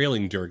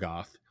trailing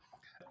Durgoth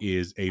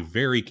is a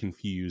very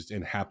confused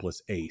and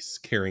hapless Ace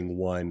carrying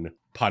one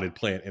potted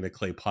plant in a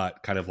clay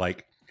pot, kind of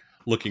like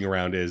looking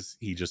around as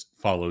he just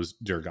follows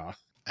Durgoth.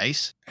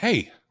 Ace,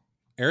 Hey,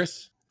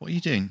 Eris, what are you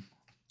doing?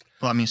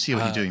 Well, I mean, see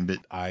what you're doing, but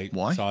I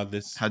why? saw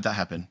this How'd that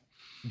happen?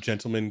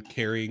 gentleman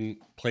carrying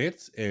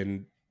plants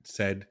and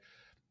said,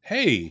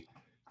 hey,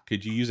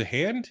 could you use a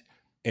hand?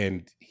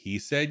 And he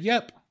said,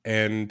 yep.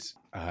 And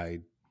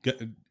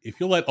if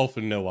you'll let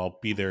Ulfin know, I'll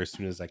be there as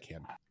soon as I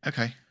can.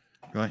 Okay.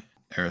 Right.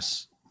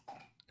 Eris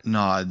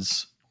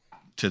nods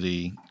to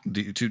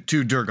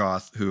to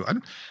Durgoth, who I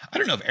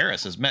don't know if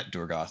Eris has met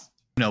Durgoth.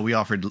 No, we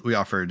offered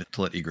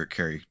to let Egret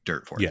carry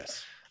dirt for him.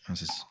 Yes. I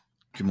says,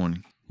 good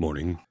morning.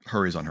 Morning.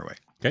 Hurry's on her way.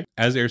 Okay.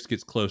 As Eris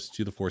gets close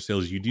to the Four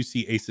Sales, you do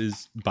see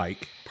Ace's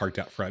bike parked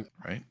out front.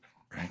 Right.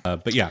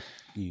 But yeah,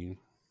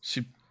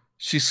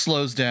 She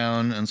slows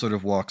down and sort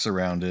of walks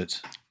around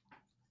it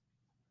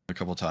a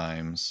couple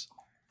times.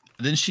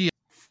 Then she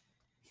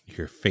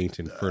your faint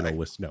infernal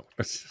whistle.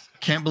 No.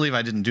 can't believe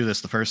I didn't do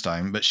this the first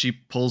time, but she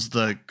pulls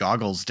the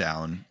goggles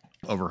down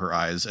over her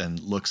eyes and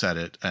looks at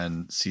it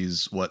and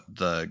sees what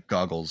the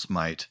goggles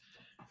might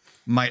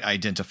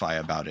identify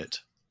about it.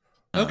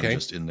 Okay.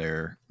 Just in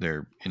their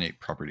innate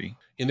property.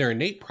 In their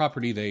innate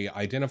property, they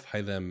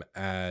identify the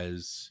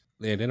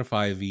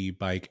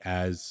bike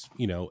as,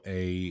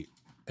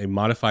 a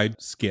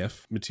modified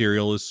skiff.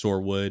 Material is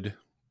sorewood,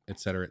 et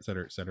cetera, et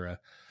cetera, et cetera.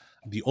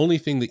 The only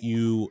thing that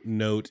you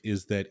note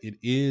is that it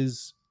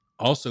is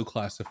also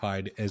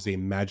classified as a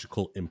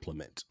magical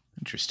implement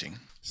Interesting.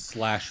 /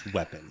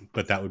 weapon,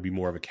 but that would be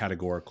more of a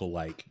categorical,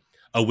 like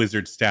a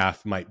wizard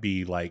staff might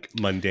be like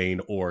mundane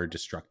or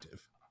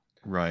destructive.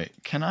 Right.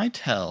 Can I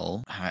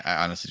tell? I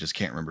honestly just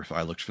can't remember if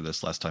I looked for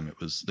this last time. It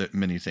was that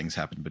many things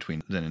happened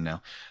between then and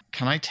now.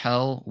 Can I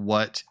tell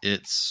what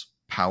its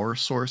power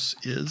source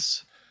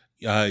is?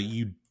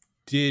 You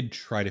did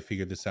try to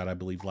figure this out, I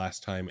believe,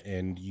 last time,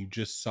 and you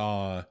just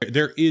saw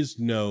there is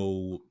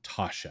no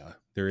Tasha.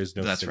 There is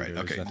no. That's Cinder. right.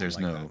 Okay. nothing There's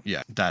like no. that.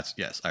 Yeah.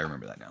 Yes. I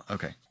remember that now.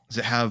 Okay.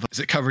 Is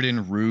it covered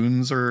in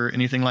runes or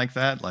anything like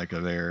that? Like are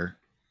there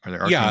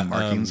arcane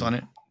markings on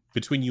it?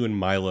 between you and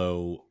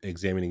Milo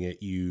examining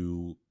it,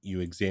 you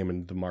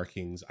examined the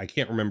markings. I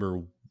can't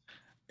remember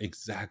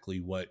exactly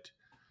what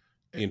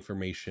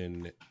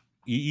information.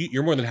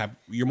 You're more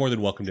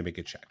than welcome to make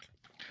a check.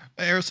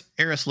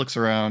 Eris looks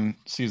around,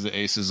 sees that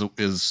Ace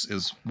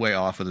is way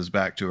off with his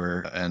back to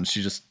her, and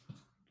she just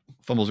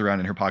fumbles around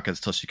in her pockets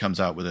till she comes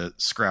out with a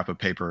scrap of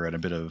paper and a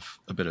bit of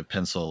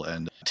pencil,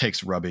 and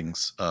takes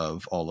rubbings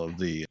of all of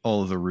the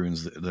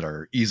runes that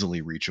are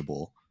easily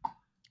reachable.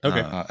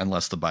 Okay.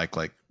 Unless the bike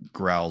like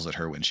growls at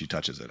her when she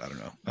touches it. I don't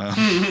know.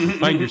 You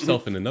find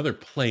yourself in another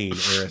plane,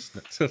 Eris.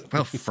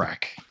 Well,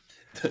 frack.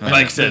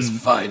 Mike says,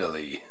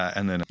 finally.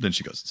 And then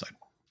she goes inside.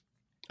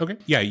 Okay.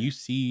 Yeah, you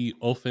see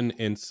Ulfin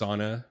and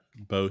Sana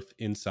both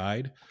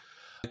inside,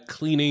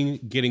 cleaning,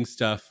 getting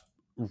stuff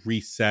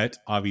reset.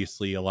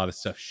 Obviously, a lot of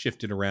stuff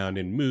shifted around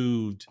and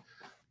moved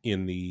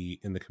in the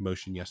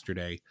commotion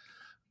yesterday.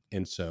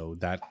 And so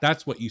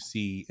that's what you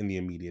see in the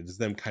immediate, is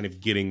them kind of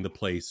getting the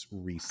place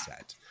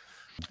reset.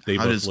 They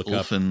How both does look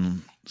Ulfin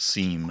up.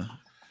 seem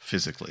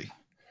physically?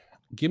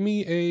 Give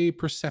me a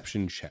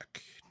perception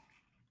check.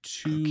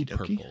 2 Okie dokie.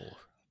 purple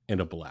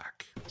and a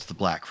black. It's the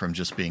black from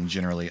just being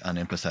generally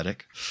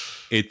unempathetic.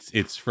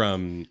 It's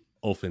from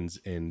Ulfin's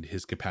and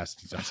his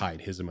capacity to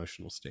hide his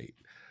emotional state.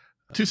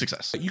 2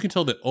 success. You can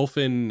tell that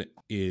Ulfin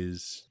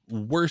is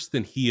worse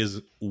than he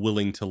is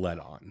willing to let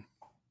on.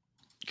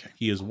 Okay.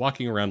 He is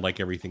walking around like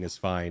everything is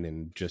fine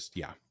and just,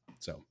 yeah.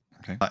 So,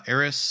 Okay.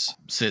 Eris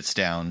sits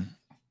down.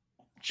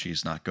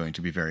 She's not going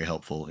to be very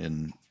helpful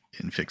in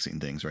fixing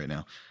things right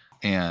now.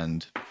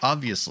 And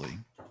obviously,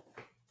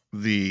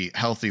 the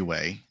healthy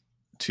way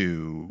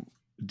to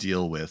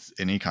deal with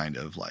any kind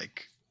of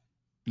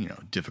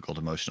difficult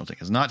emotional thing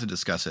is not to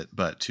discuss it,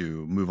 but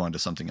to move on to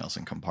something else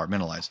and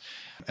compartmentalize.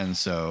 And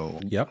so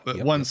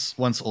once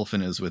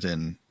Ulfin is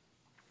within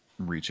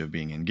reach of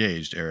being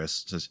engaged,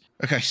 Eris says,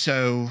 okay,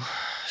 so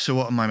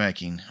what am I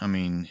making? I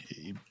mean,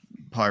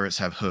 pirates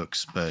have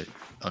hooks, but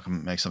I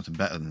can make something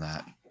better than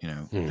that.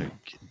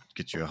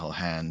 Get you a whole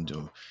hand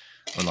or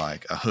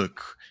like a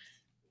hook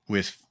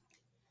with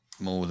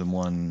more than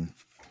one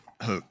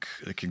hook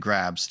that can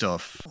grab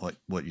stuff.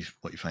 What you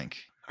think?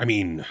 I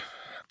mean,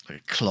 Like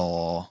a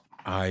claw.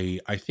 I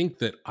think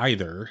that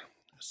either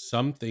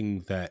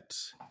something that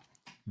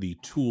the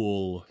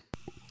tool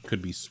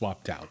could be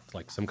swapped out,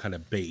 like some kind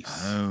of base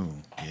Oh,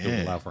 that would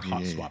yeah. allow for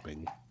hot yeah.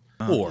 swapping,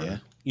 Oh, or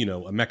yeah.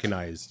 a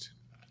mechanized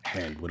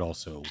hand would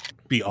also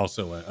be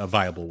a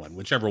viable one,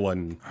 whichever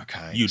one.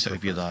 Okay. You'd So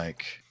prefer.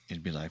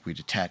 it'd be like we'd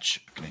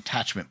attach an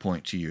attachment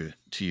point to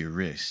your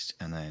wrist,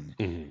 and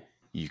then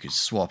you could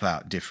swap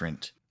out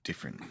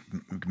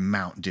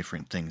mount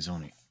different things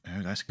on it.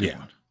 Oh, that's a good Yeah.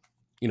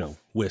 one.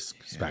 Whisk,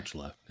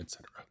 spatula,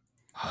 etc.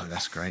 Oh,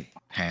 that's great.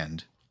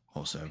 Hand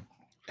also.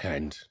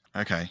 And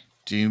Okay.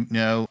 Do you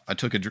know? I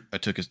took a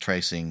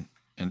tracing,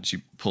 and she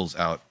pulls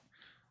out.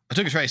 I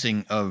took a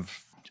tracing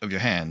of your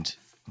hand,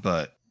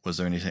 but was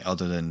there anything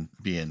other than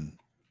being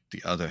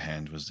the other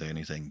hand? Was there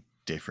anything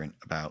different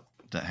about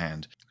that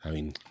hand? I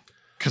mean,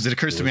 Because it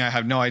occurs to me, I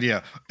have no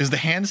idea. Was the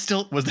hand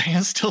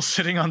still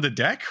sitting on the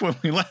deck when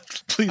we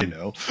left? Please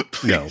no.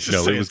 Please no,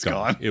 just say it was it's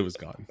gone. It was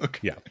gone. Okay.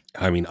 Yeah.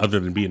 I mean, other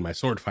than being my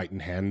sword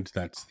fighting hand,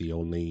 that's the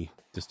only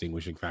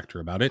distinguishing factor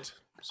about it.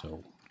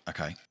 So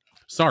Okay.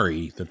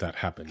 sorry that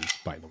happened,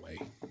 by the way.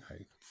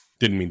 I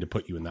didn't mean to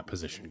put you in that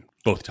position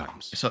both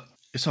times.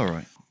 It's all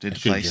right. Did I the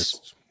should've place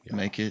just- yeah.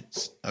 make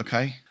it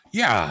okay?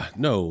 Yeah,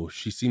 no,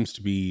 she seems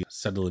to be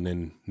settling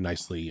in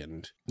nicely,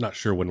 and not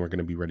sure when we're going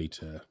to be ready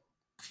to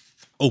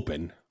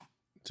open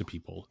to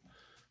people.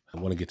 I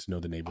want to get to know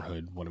the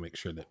neighborhood, want to make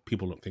sure that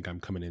people don't think I'm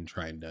coming in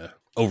trying to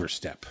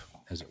overstep,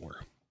 as it were.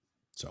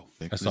 So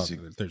I saw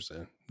that there's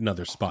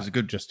another spot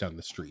just down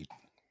the street.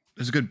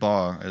 There's a good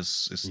bar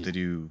as they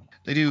do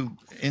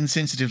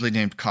insensitively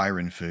named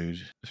Chiron food.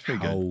 It's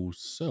pretty good. How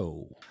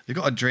so? They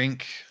got a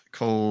drink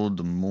called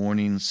the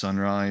Morning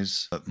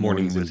Sunrise.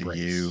 Morning's with Embrace.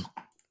 a U.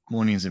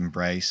 Morning's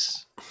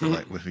Embrace,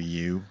 like with a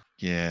U.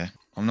 Yeah,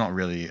 I'm not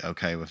really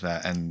okay with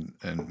that. And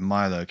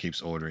Milo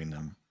keeps ordering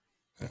them.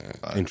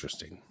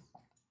 Interesting.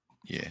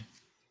 Yeah,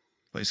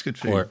 but it's good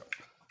food. Or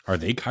are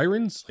they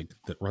Chirons, like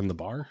that run the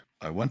bar?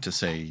 I want to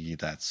say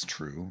that's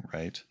true,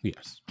 right?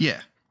 Yes.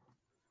 Yeah.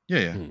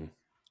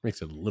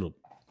 Makes it a little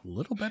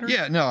better.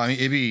 Yeah, no, I mean,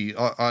 it'd be,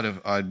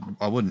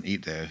 I wouldn't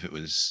eat there if it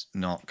was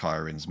not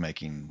Chiron's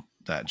making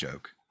that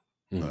joke.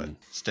 But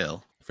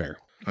still, Fair.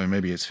 I mean,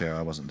 maybe it's fair.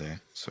 I wasn't there,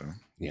 so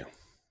Yeah.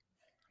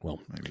 Well,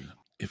 maybe.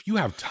 if you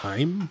have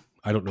time,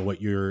 I don't know what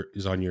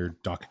is on your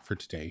docket for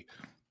today.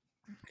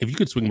 If you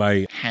could swing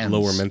by Hands.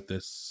 Lower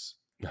Memphis,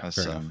 That's,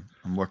 fair enough.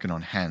 I'm working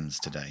on hands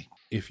today.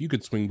 If you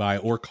could swing by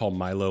or call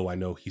Milo, I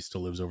know he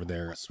still lives over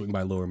there. Swing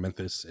by Lower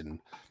Memphis and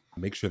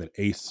make sure that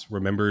Ace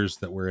remembers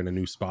that we're in a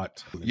new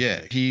spot.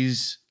 Yeah,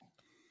 he's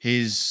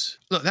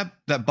look,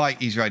 that bike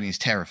he's riding is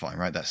terrifying,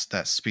 right?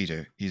 That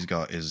speeder he's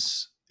got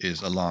is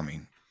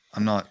alarming.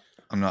 I'm not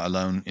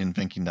alone in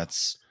thinking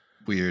that's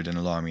weird and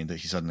alarming that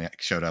he suddenly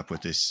showed up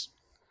with this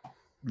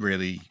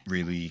really,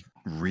 really,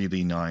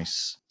 really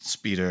nice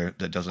speeder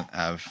that doesn't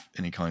have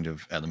any kind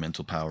of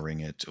elemental power in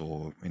it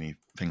or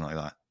anything like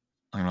that.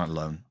 I'm not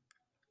alone.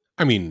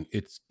 I mean,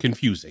 it's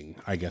confusing,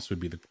 I guess would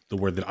be the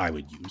word that I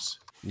would use.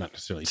 Not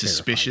necessarily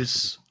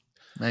Suspicious,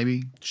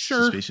 maybe.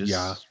 Sure. Suspicious.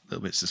 Yeah. A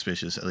little bit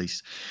suspicious, at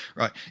least.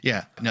 Right.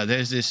 Yeah. No,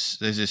 there's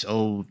this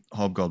old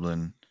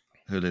hobgoblin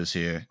who lives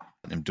here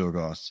named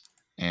Durgoth,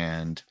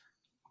 and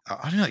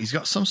I don't know, he's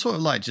got some sort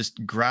of like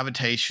just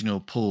gravitational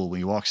pull. When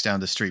he walks down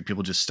the street,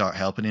 people just start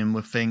helping him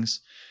with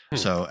things.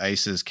 So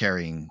Ace is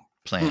carrying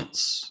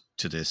plants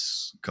to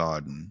this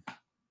garden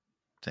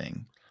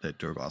thing that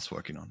Durgoth's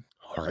working on.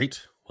 All right.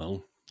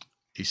 Well,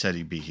 He said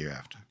he'd be here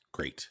after.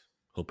 great.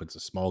 Hope it's a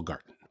small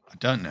garden. I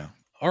don't know.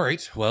 All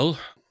right. Well,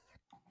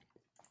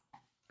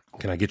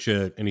 can I get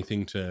you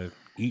anything to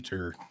eat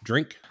or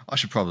drink? I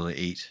should probably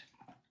eat,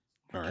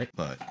 All right.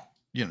 but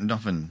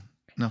nothing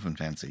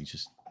fancy,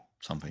 just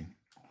something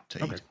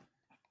to Okay. eat.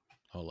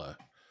 I'll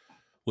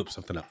whip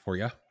something up for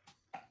you.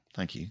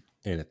 Thank you.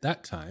 And at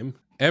that time,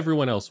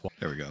 everyone else.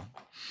 There we go.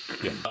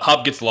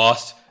 Hob gets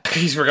lost.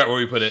 He's forgot where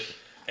we put it.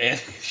 And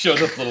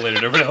shows up a little later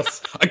than everyone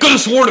else. I could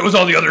have sworn it was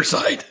on the other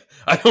side.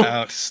 I don't.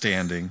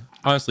 Outstanding.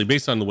 Honestly,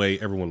 based on the way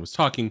everyone was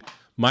talking,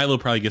 Milo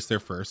probably gets there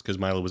first because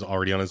Milo was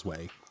already on his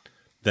way.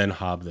 Then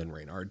Hob, then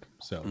Reynard.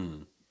 So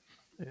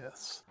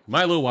Yes.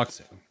 Milo walks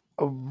in.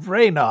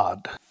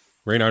 Reynard.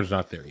 Reynard's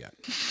not there yet.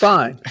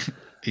 Fine.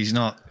 He's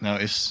not. No,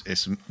 it's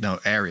no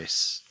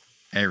Eris.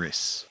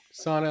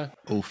 Sana.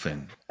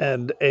 Ulfin.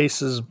 And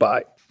Ace's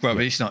bite. Well,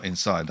 but he's not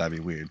inside. That'd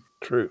be weird.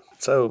 True.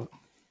 So,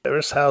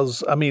 Eris,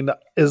 is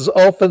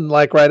Ulfin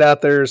like right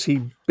out there? Is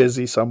he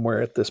busy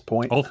somewhere at this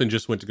point? Ulfin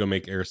just went to go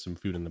make Eris some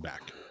food in the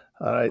back.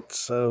 All right.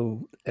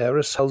 So,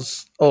 Eris,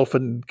 how's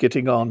Ulfin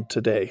getting on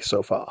today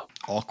so far?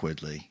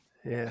 Awkwardly.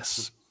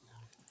 Yes.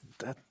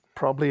 That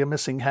probably a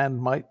missing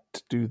hand might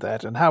do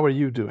that. And how are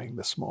you doing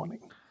this morning?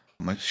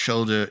 My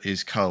shoulder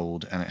is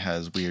cold and it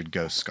has weird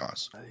ghost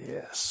scars.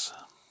 Yes.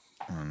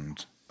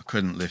 And I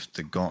couldn't lift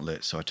the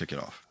gauntlet, so I took it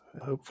off.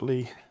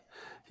 Hopefully,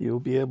 you'll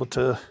be able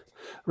to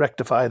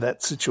rectify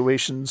that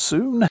situation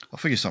soon. I'll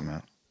figure something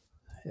out.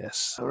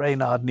 Yes.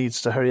 Reynard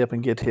needs to hurry up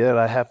and get here.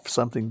 I have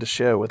something to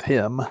share with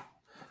him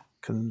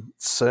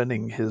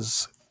concerning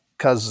his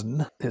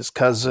cousin.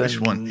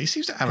 Which one? He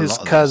seems to have a His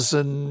lot of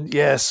cousin,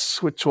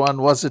 yes. Which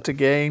one was it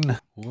again?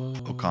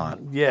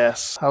 Okan.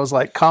 Yes. I was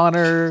like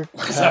Connor,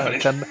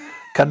 happening?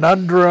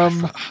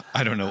 Conundrum.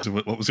 I don't know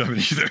what was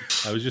happening either.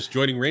 I was just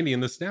joining Randy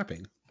in the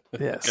snapping.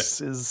 Yes,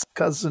 his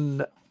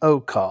cousin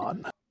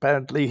Okan.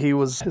 Apparently,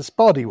 his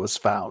body was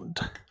found.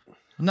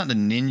 Isn't that the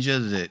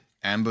ninja that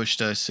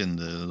ambushed us in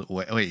the...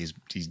 Wait,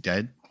 he's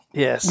dead?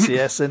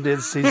 Yes, and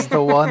he's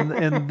the one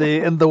in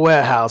the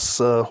warehouse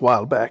a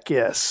while back.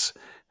 Yes,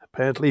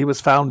 apparently he was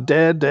found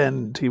dead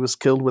and he was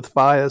killed with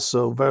fire.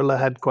 So Verla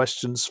had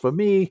questions for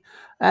me,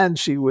 and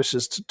she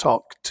wishes to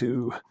talk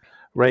to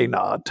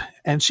Reynard,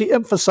 and she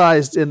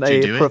emphasized in Did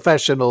you do a it?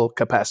 professional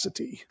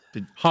capacity.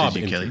 Hob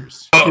Did you kill him?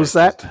 enters. Who's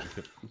that?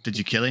 Did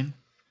you kill him?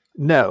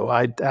 No,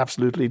 I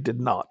absolutely did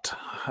not.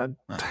 I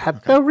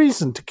had no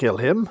reason to kill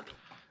him.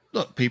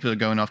 Look, people are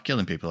going off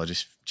killing people. I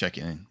just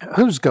checking in.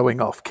 Who's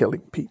going off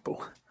killing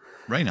people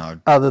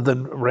Reynard. other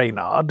than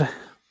Reynard?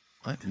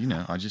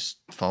 I just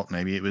thought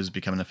maybe it was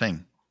becoming a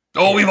thing.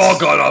 Oh, we've all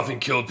gone off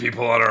and killed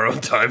people on our own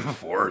time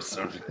before.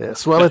 So.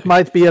 Yes, well, it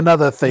might be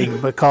another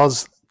thing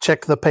because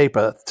check the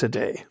paper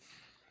today.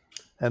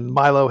 And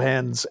Milo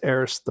hands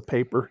Eris the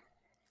paper.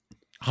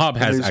 Hob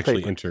has newspaper.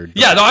 actually entered.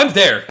 Yeah, no, I'm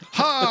there.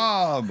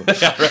 Hob!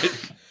 Yeah,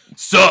 right.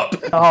 Sup?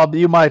 Oh,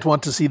 you might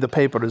want to see the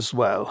paper as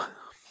well.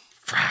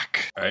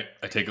 Frack. All right,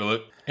 I take a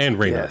look. And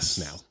Reynard Yes.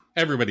 now.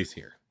 Everybody's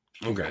here.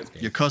 Congrats,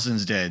 gang. Your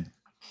cousin's dead.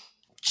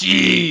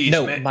 Jeez,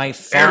 No, man. my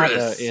father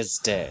Eris. is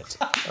dead.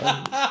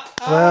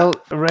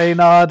 Well,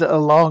 Reynard,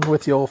 along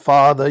with your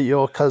father,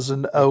 your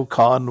cousin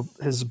Okan,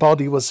 his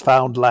body was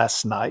found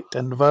last night,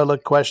 and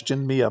Verla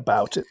questioned me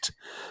about it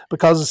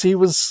because he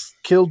was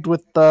killed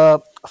with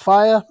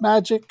fire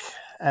magic,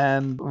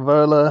 and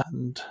Verla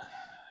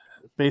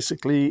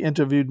basically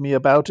interviewed me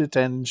about it,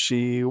 and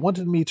she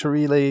wanted me to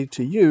relay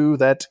to you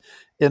that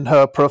in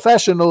her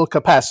professional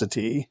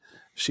capacity,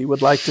 she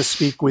would like to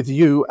speak with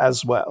you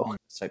as well.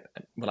 It's like,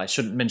 well, I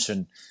shouldn't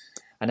mention.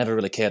 I never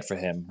really cared for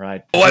him,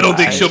 right? Oh, I don't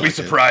think I- she'll be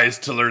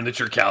surprised to learn that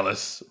you're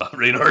callous,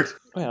 Reynard.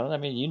 Well, I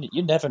mean,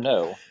 you never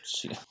know.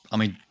 I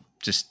mean,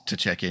 just to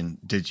check in,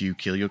 did you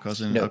kill your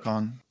cousin, No.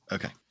 Okan?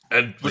 Okay.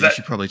 And Well, was you that?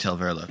 should probably tell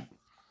Verla.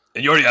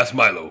 And you already asked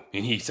Milo,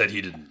 and he said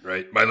he didn't,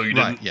 right? Milo, you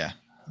didn't. Right, yeah.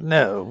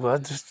 No,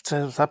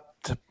 I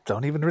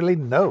don't even really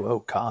know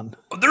Okan.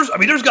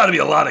 There's got to be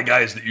a lot of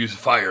guys that use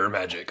fire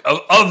magic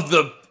of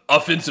the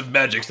offensive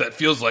magics. That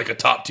feels like a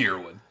top tier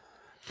one.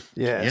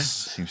 Yes, Yes.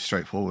 seems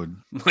straightforward.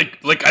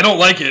 Like I don't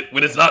like it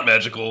when it's not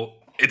magical.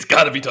 It's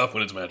got to be tough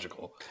when it's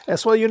magical.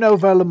 Yes, well,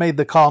 Verla made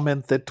the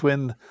comment that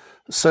when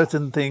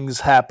certain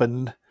things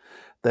happen,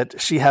 that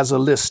she has a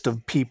list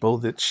of people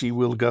that she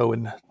will go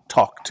and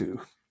talk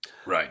to.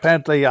 Right.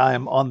 Apparently, I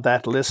am on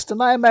that list,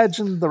 and I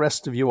imagine the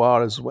rest of you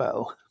are as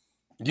well.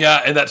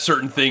 Yeah, and that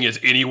certain thing is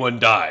anyone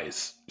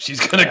dies.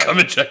 She's gonna come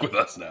and check with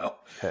us now.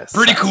 Yes.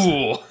 Pretty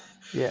cool.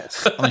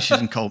 Yes. I mean,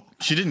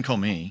 she didn't call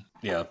me.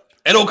 Yeah.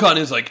 And Okan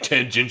is like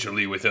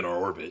tangentially within our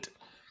orbit.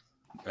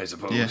 I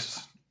suppose.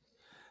 Yes.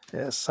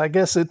 Yes, I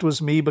guess it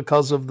was me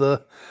because of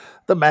the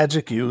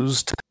magic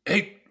used.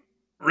 Hey,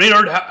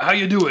 Reynard, how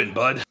you doing,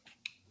 bud?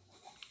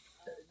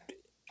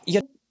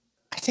 Yeah,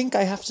 I think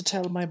I have to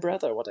tell my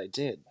brother what I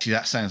did. See,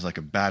 that sounds like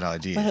a bad Well,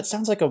 idea. it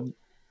sounds like a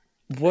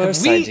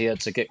worse Have we- idea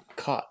to get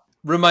caught.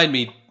 Remind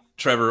me,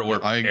 Trevor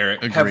or I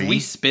Eric, agree. have we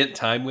spent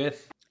time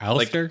with?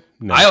 Alistair?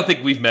 No. I don't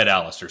think we've met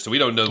Alistair, so we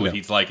don't know what No.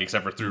 he's like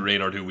except for through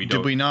Reynard, who we don't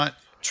Did we not?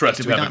 trust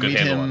Did to we have a not good meet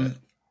handle on it. him?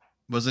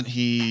 Wasn't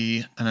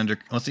he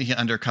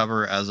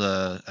undercover as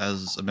a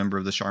member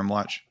of the Charm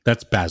Watch?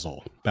 That's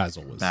Basil.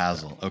 Basil was.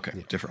 Basil.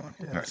 Okay, different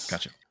one. All right,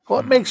 gotcha.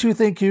 What makes you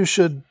think you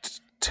should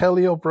tell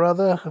your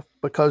brother?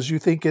 Because you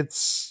think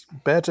it's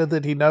better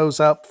that he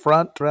knows up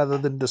front rather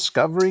than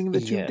discovering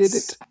that you did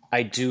it?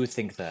 I do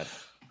think that.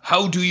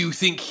 How do you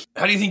think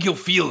he'll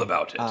feel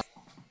about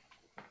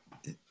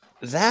it?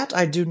 That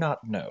I do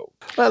not know.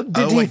 Well,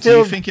 did he wait, do feel...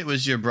 you think it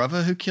was your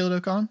brother who killed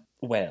Okan?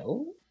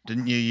 Well,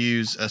 Didn't you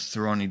use a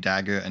Thoroni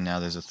dagger and now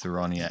there's a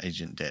Thoroni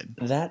agent dead?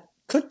 that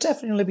could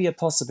definitely be a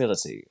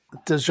possibility.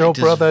 Does your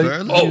Does brother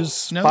Verla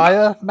use know?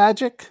 fire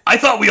magic? I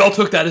thought we all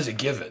took that as a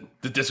given,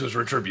 that this was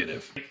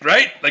retributive.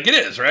 Right? Like it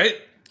is, right?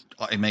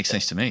 Oh, it makes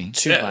sense to me.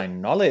 To Yeah. my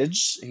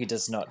knowledge, he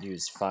does not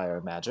use fire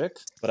magic,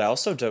 but I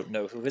also don't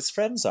know who his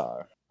friends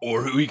are.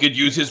 Or who he could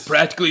use his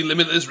practically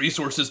limitless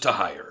resources to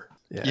hire.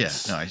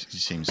 Yes. Yeah, no, it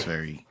seems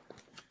very...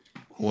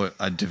 Or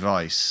a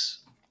device.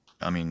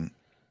 I mean,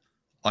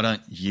 I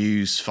don't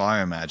use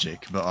fire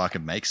magic, but I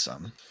could make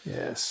some.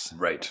 Yes.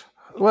 Right.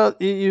 Well,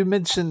 you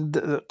mentioned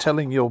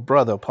telling your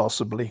brother,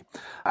 possibly.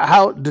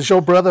 How does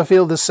your brother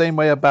feel the same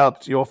way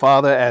about your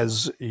father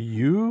as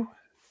you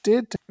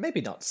did? Maybe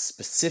not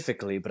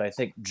specifically, but I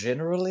think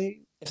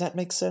generally, if that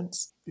makes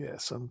sense.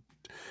 Yes, I'm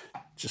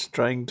just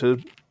trying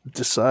to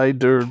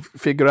decide or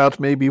figure out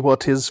maybe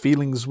what his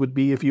feelings would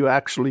be if you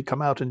actually come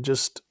out and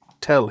just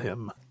tell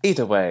him.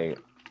 Either way,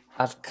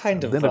 I've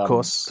kind of, Then, of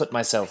course- put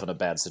myself in a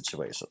bad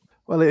situation.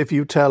 Well, if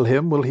you tell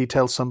him, will he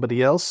tell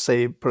somebody else,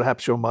 say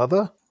perhaps your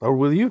mother? Or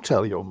will you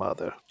tell your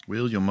mother?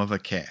 Will your mother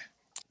care?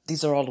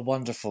 These are all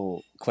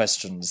wonderful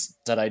questions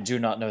that I do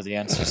not know the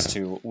answers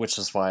to, which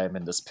is why I'm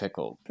in this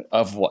pickle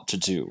of what to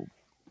do.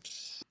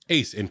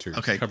 Ace enters,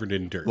 Okay. covered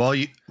in dirt. While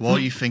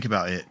you think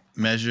about it,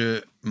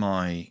 measure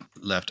my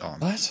left arm.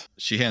 What?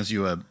 She hands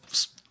you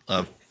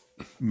a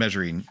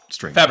measuring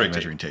string. Fabric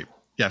measuring tape.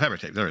 Yeah,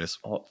 fabric tape. There it is.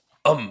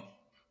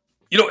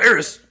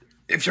 Eris,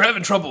 if you're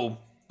having trouble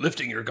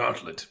lifting your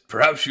gauntlet,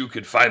 perhaps you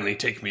could finally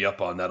take me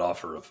up on that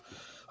offer of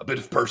a bit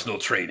of personal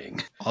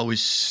training. I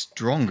was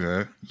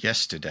stronger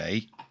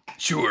yesterday.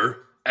 Sure,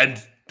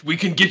 and we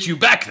can get you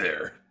back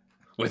there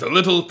with a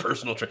little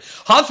personal training.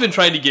 Hobbs been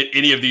trying to get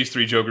any of these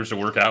three jokers to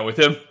work out with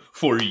him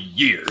for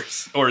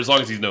years, or as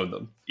long as he's known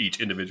them, each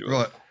individually.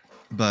 Right.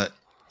 But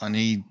I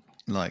need,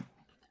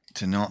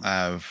 to not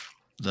have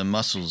the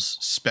muscles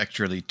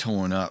spectrally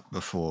torn up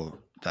before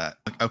that.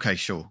 Okay,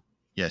 sure.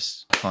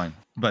 Yes, fine.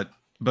 But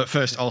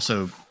first,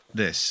 also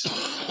this.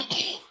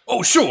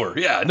 Oh, sure,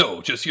 yeah,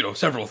 no, just,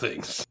 several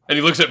things. And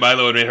he looks at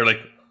Milo and Raynor like,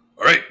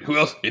 all right, who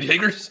else? Any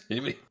takers?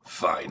 Anybody?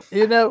 Fine.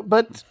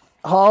 But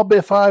Hob,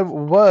 if I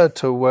were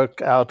to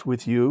work out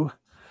with you,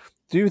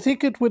 do you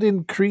think it would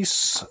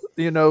increase,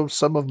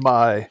 some of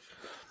my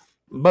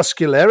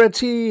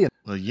muscularity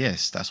Well,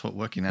 yes, that's what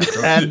working out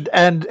does.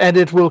 and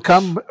it will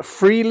come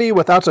freely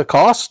without a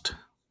cost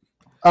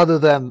other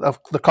than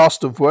the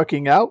cost of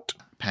working out?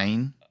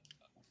 Pain,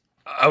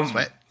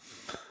 sweat.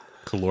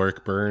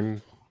 Caloric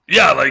burn.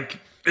 Yeah,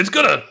 it's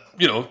gonna,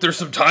 there's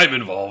some time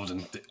involved,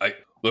 and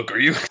are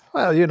you...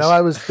 Well,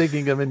 I was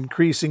thinking of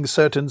increasing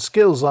certain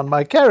skills on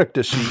my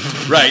character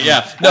sheet. Right,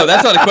 yeah. No,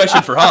 that's not a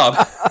question for Hob.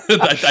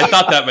 I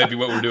thought that might be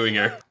what we're doing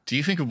here. Do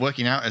you think of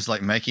working out as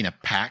like making a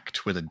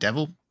pact with a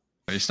devil?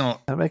 It's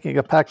not. I'm making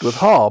a pact with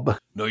Hob.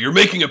 No, you're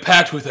making a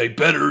pact with a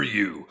better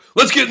you.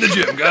 Let's get in the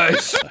gym,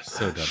 guys.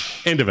 So done.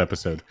 End of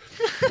episode.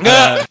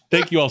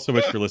 Thank you all so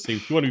much for listening.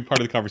 If you want to be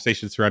part of the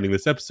conversation surrounding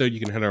this episode, you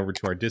can head over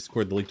to our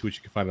Discord, the link to which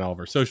you can find on all of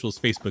our socials,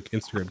 Facebook,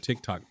 Instagram,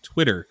 TikTok,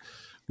 Twitter.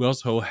 We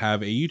also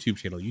have a YouTube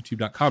channel,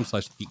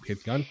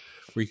 youtube.com/TheGeekPantheon,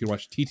 where you can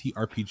watch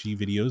TTRPG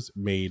videos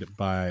made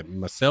by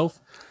myself,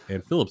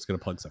 and Philip's going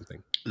to plug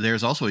something.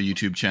 There's also a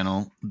YouTube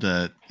channel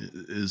that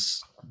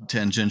is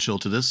tangential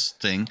to this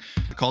thing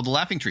called The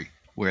Laughing Tree,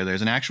 where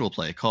there's an actual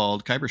play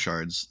called Kyber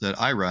Shards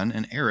that I run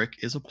and Eric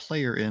is a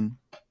player in.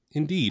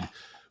 Indeed.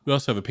 We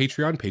also have a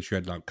Patreon,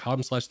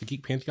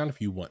 patreon.com/TheGeekPantheon.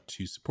 If you want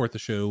to support the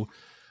show,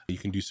 you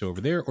can do so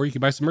over there, or you can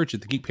buy some merch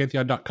at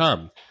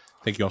TheGeekPantheon.com.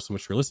 Thank you all so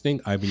much for listening.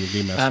 I've been your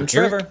Game Master, I'm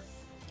Trevor. Eric.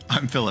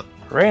 I'm Philip.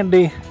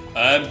 Randy.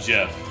 I'm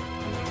Jeff.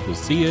 We'll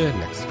see you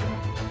next time.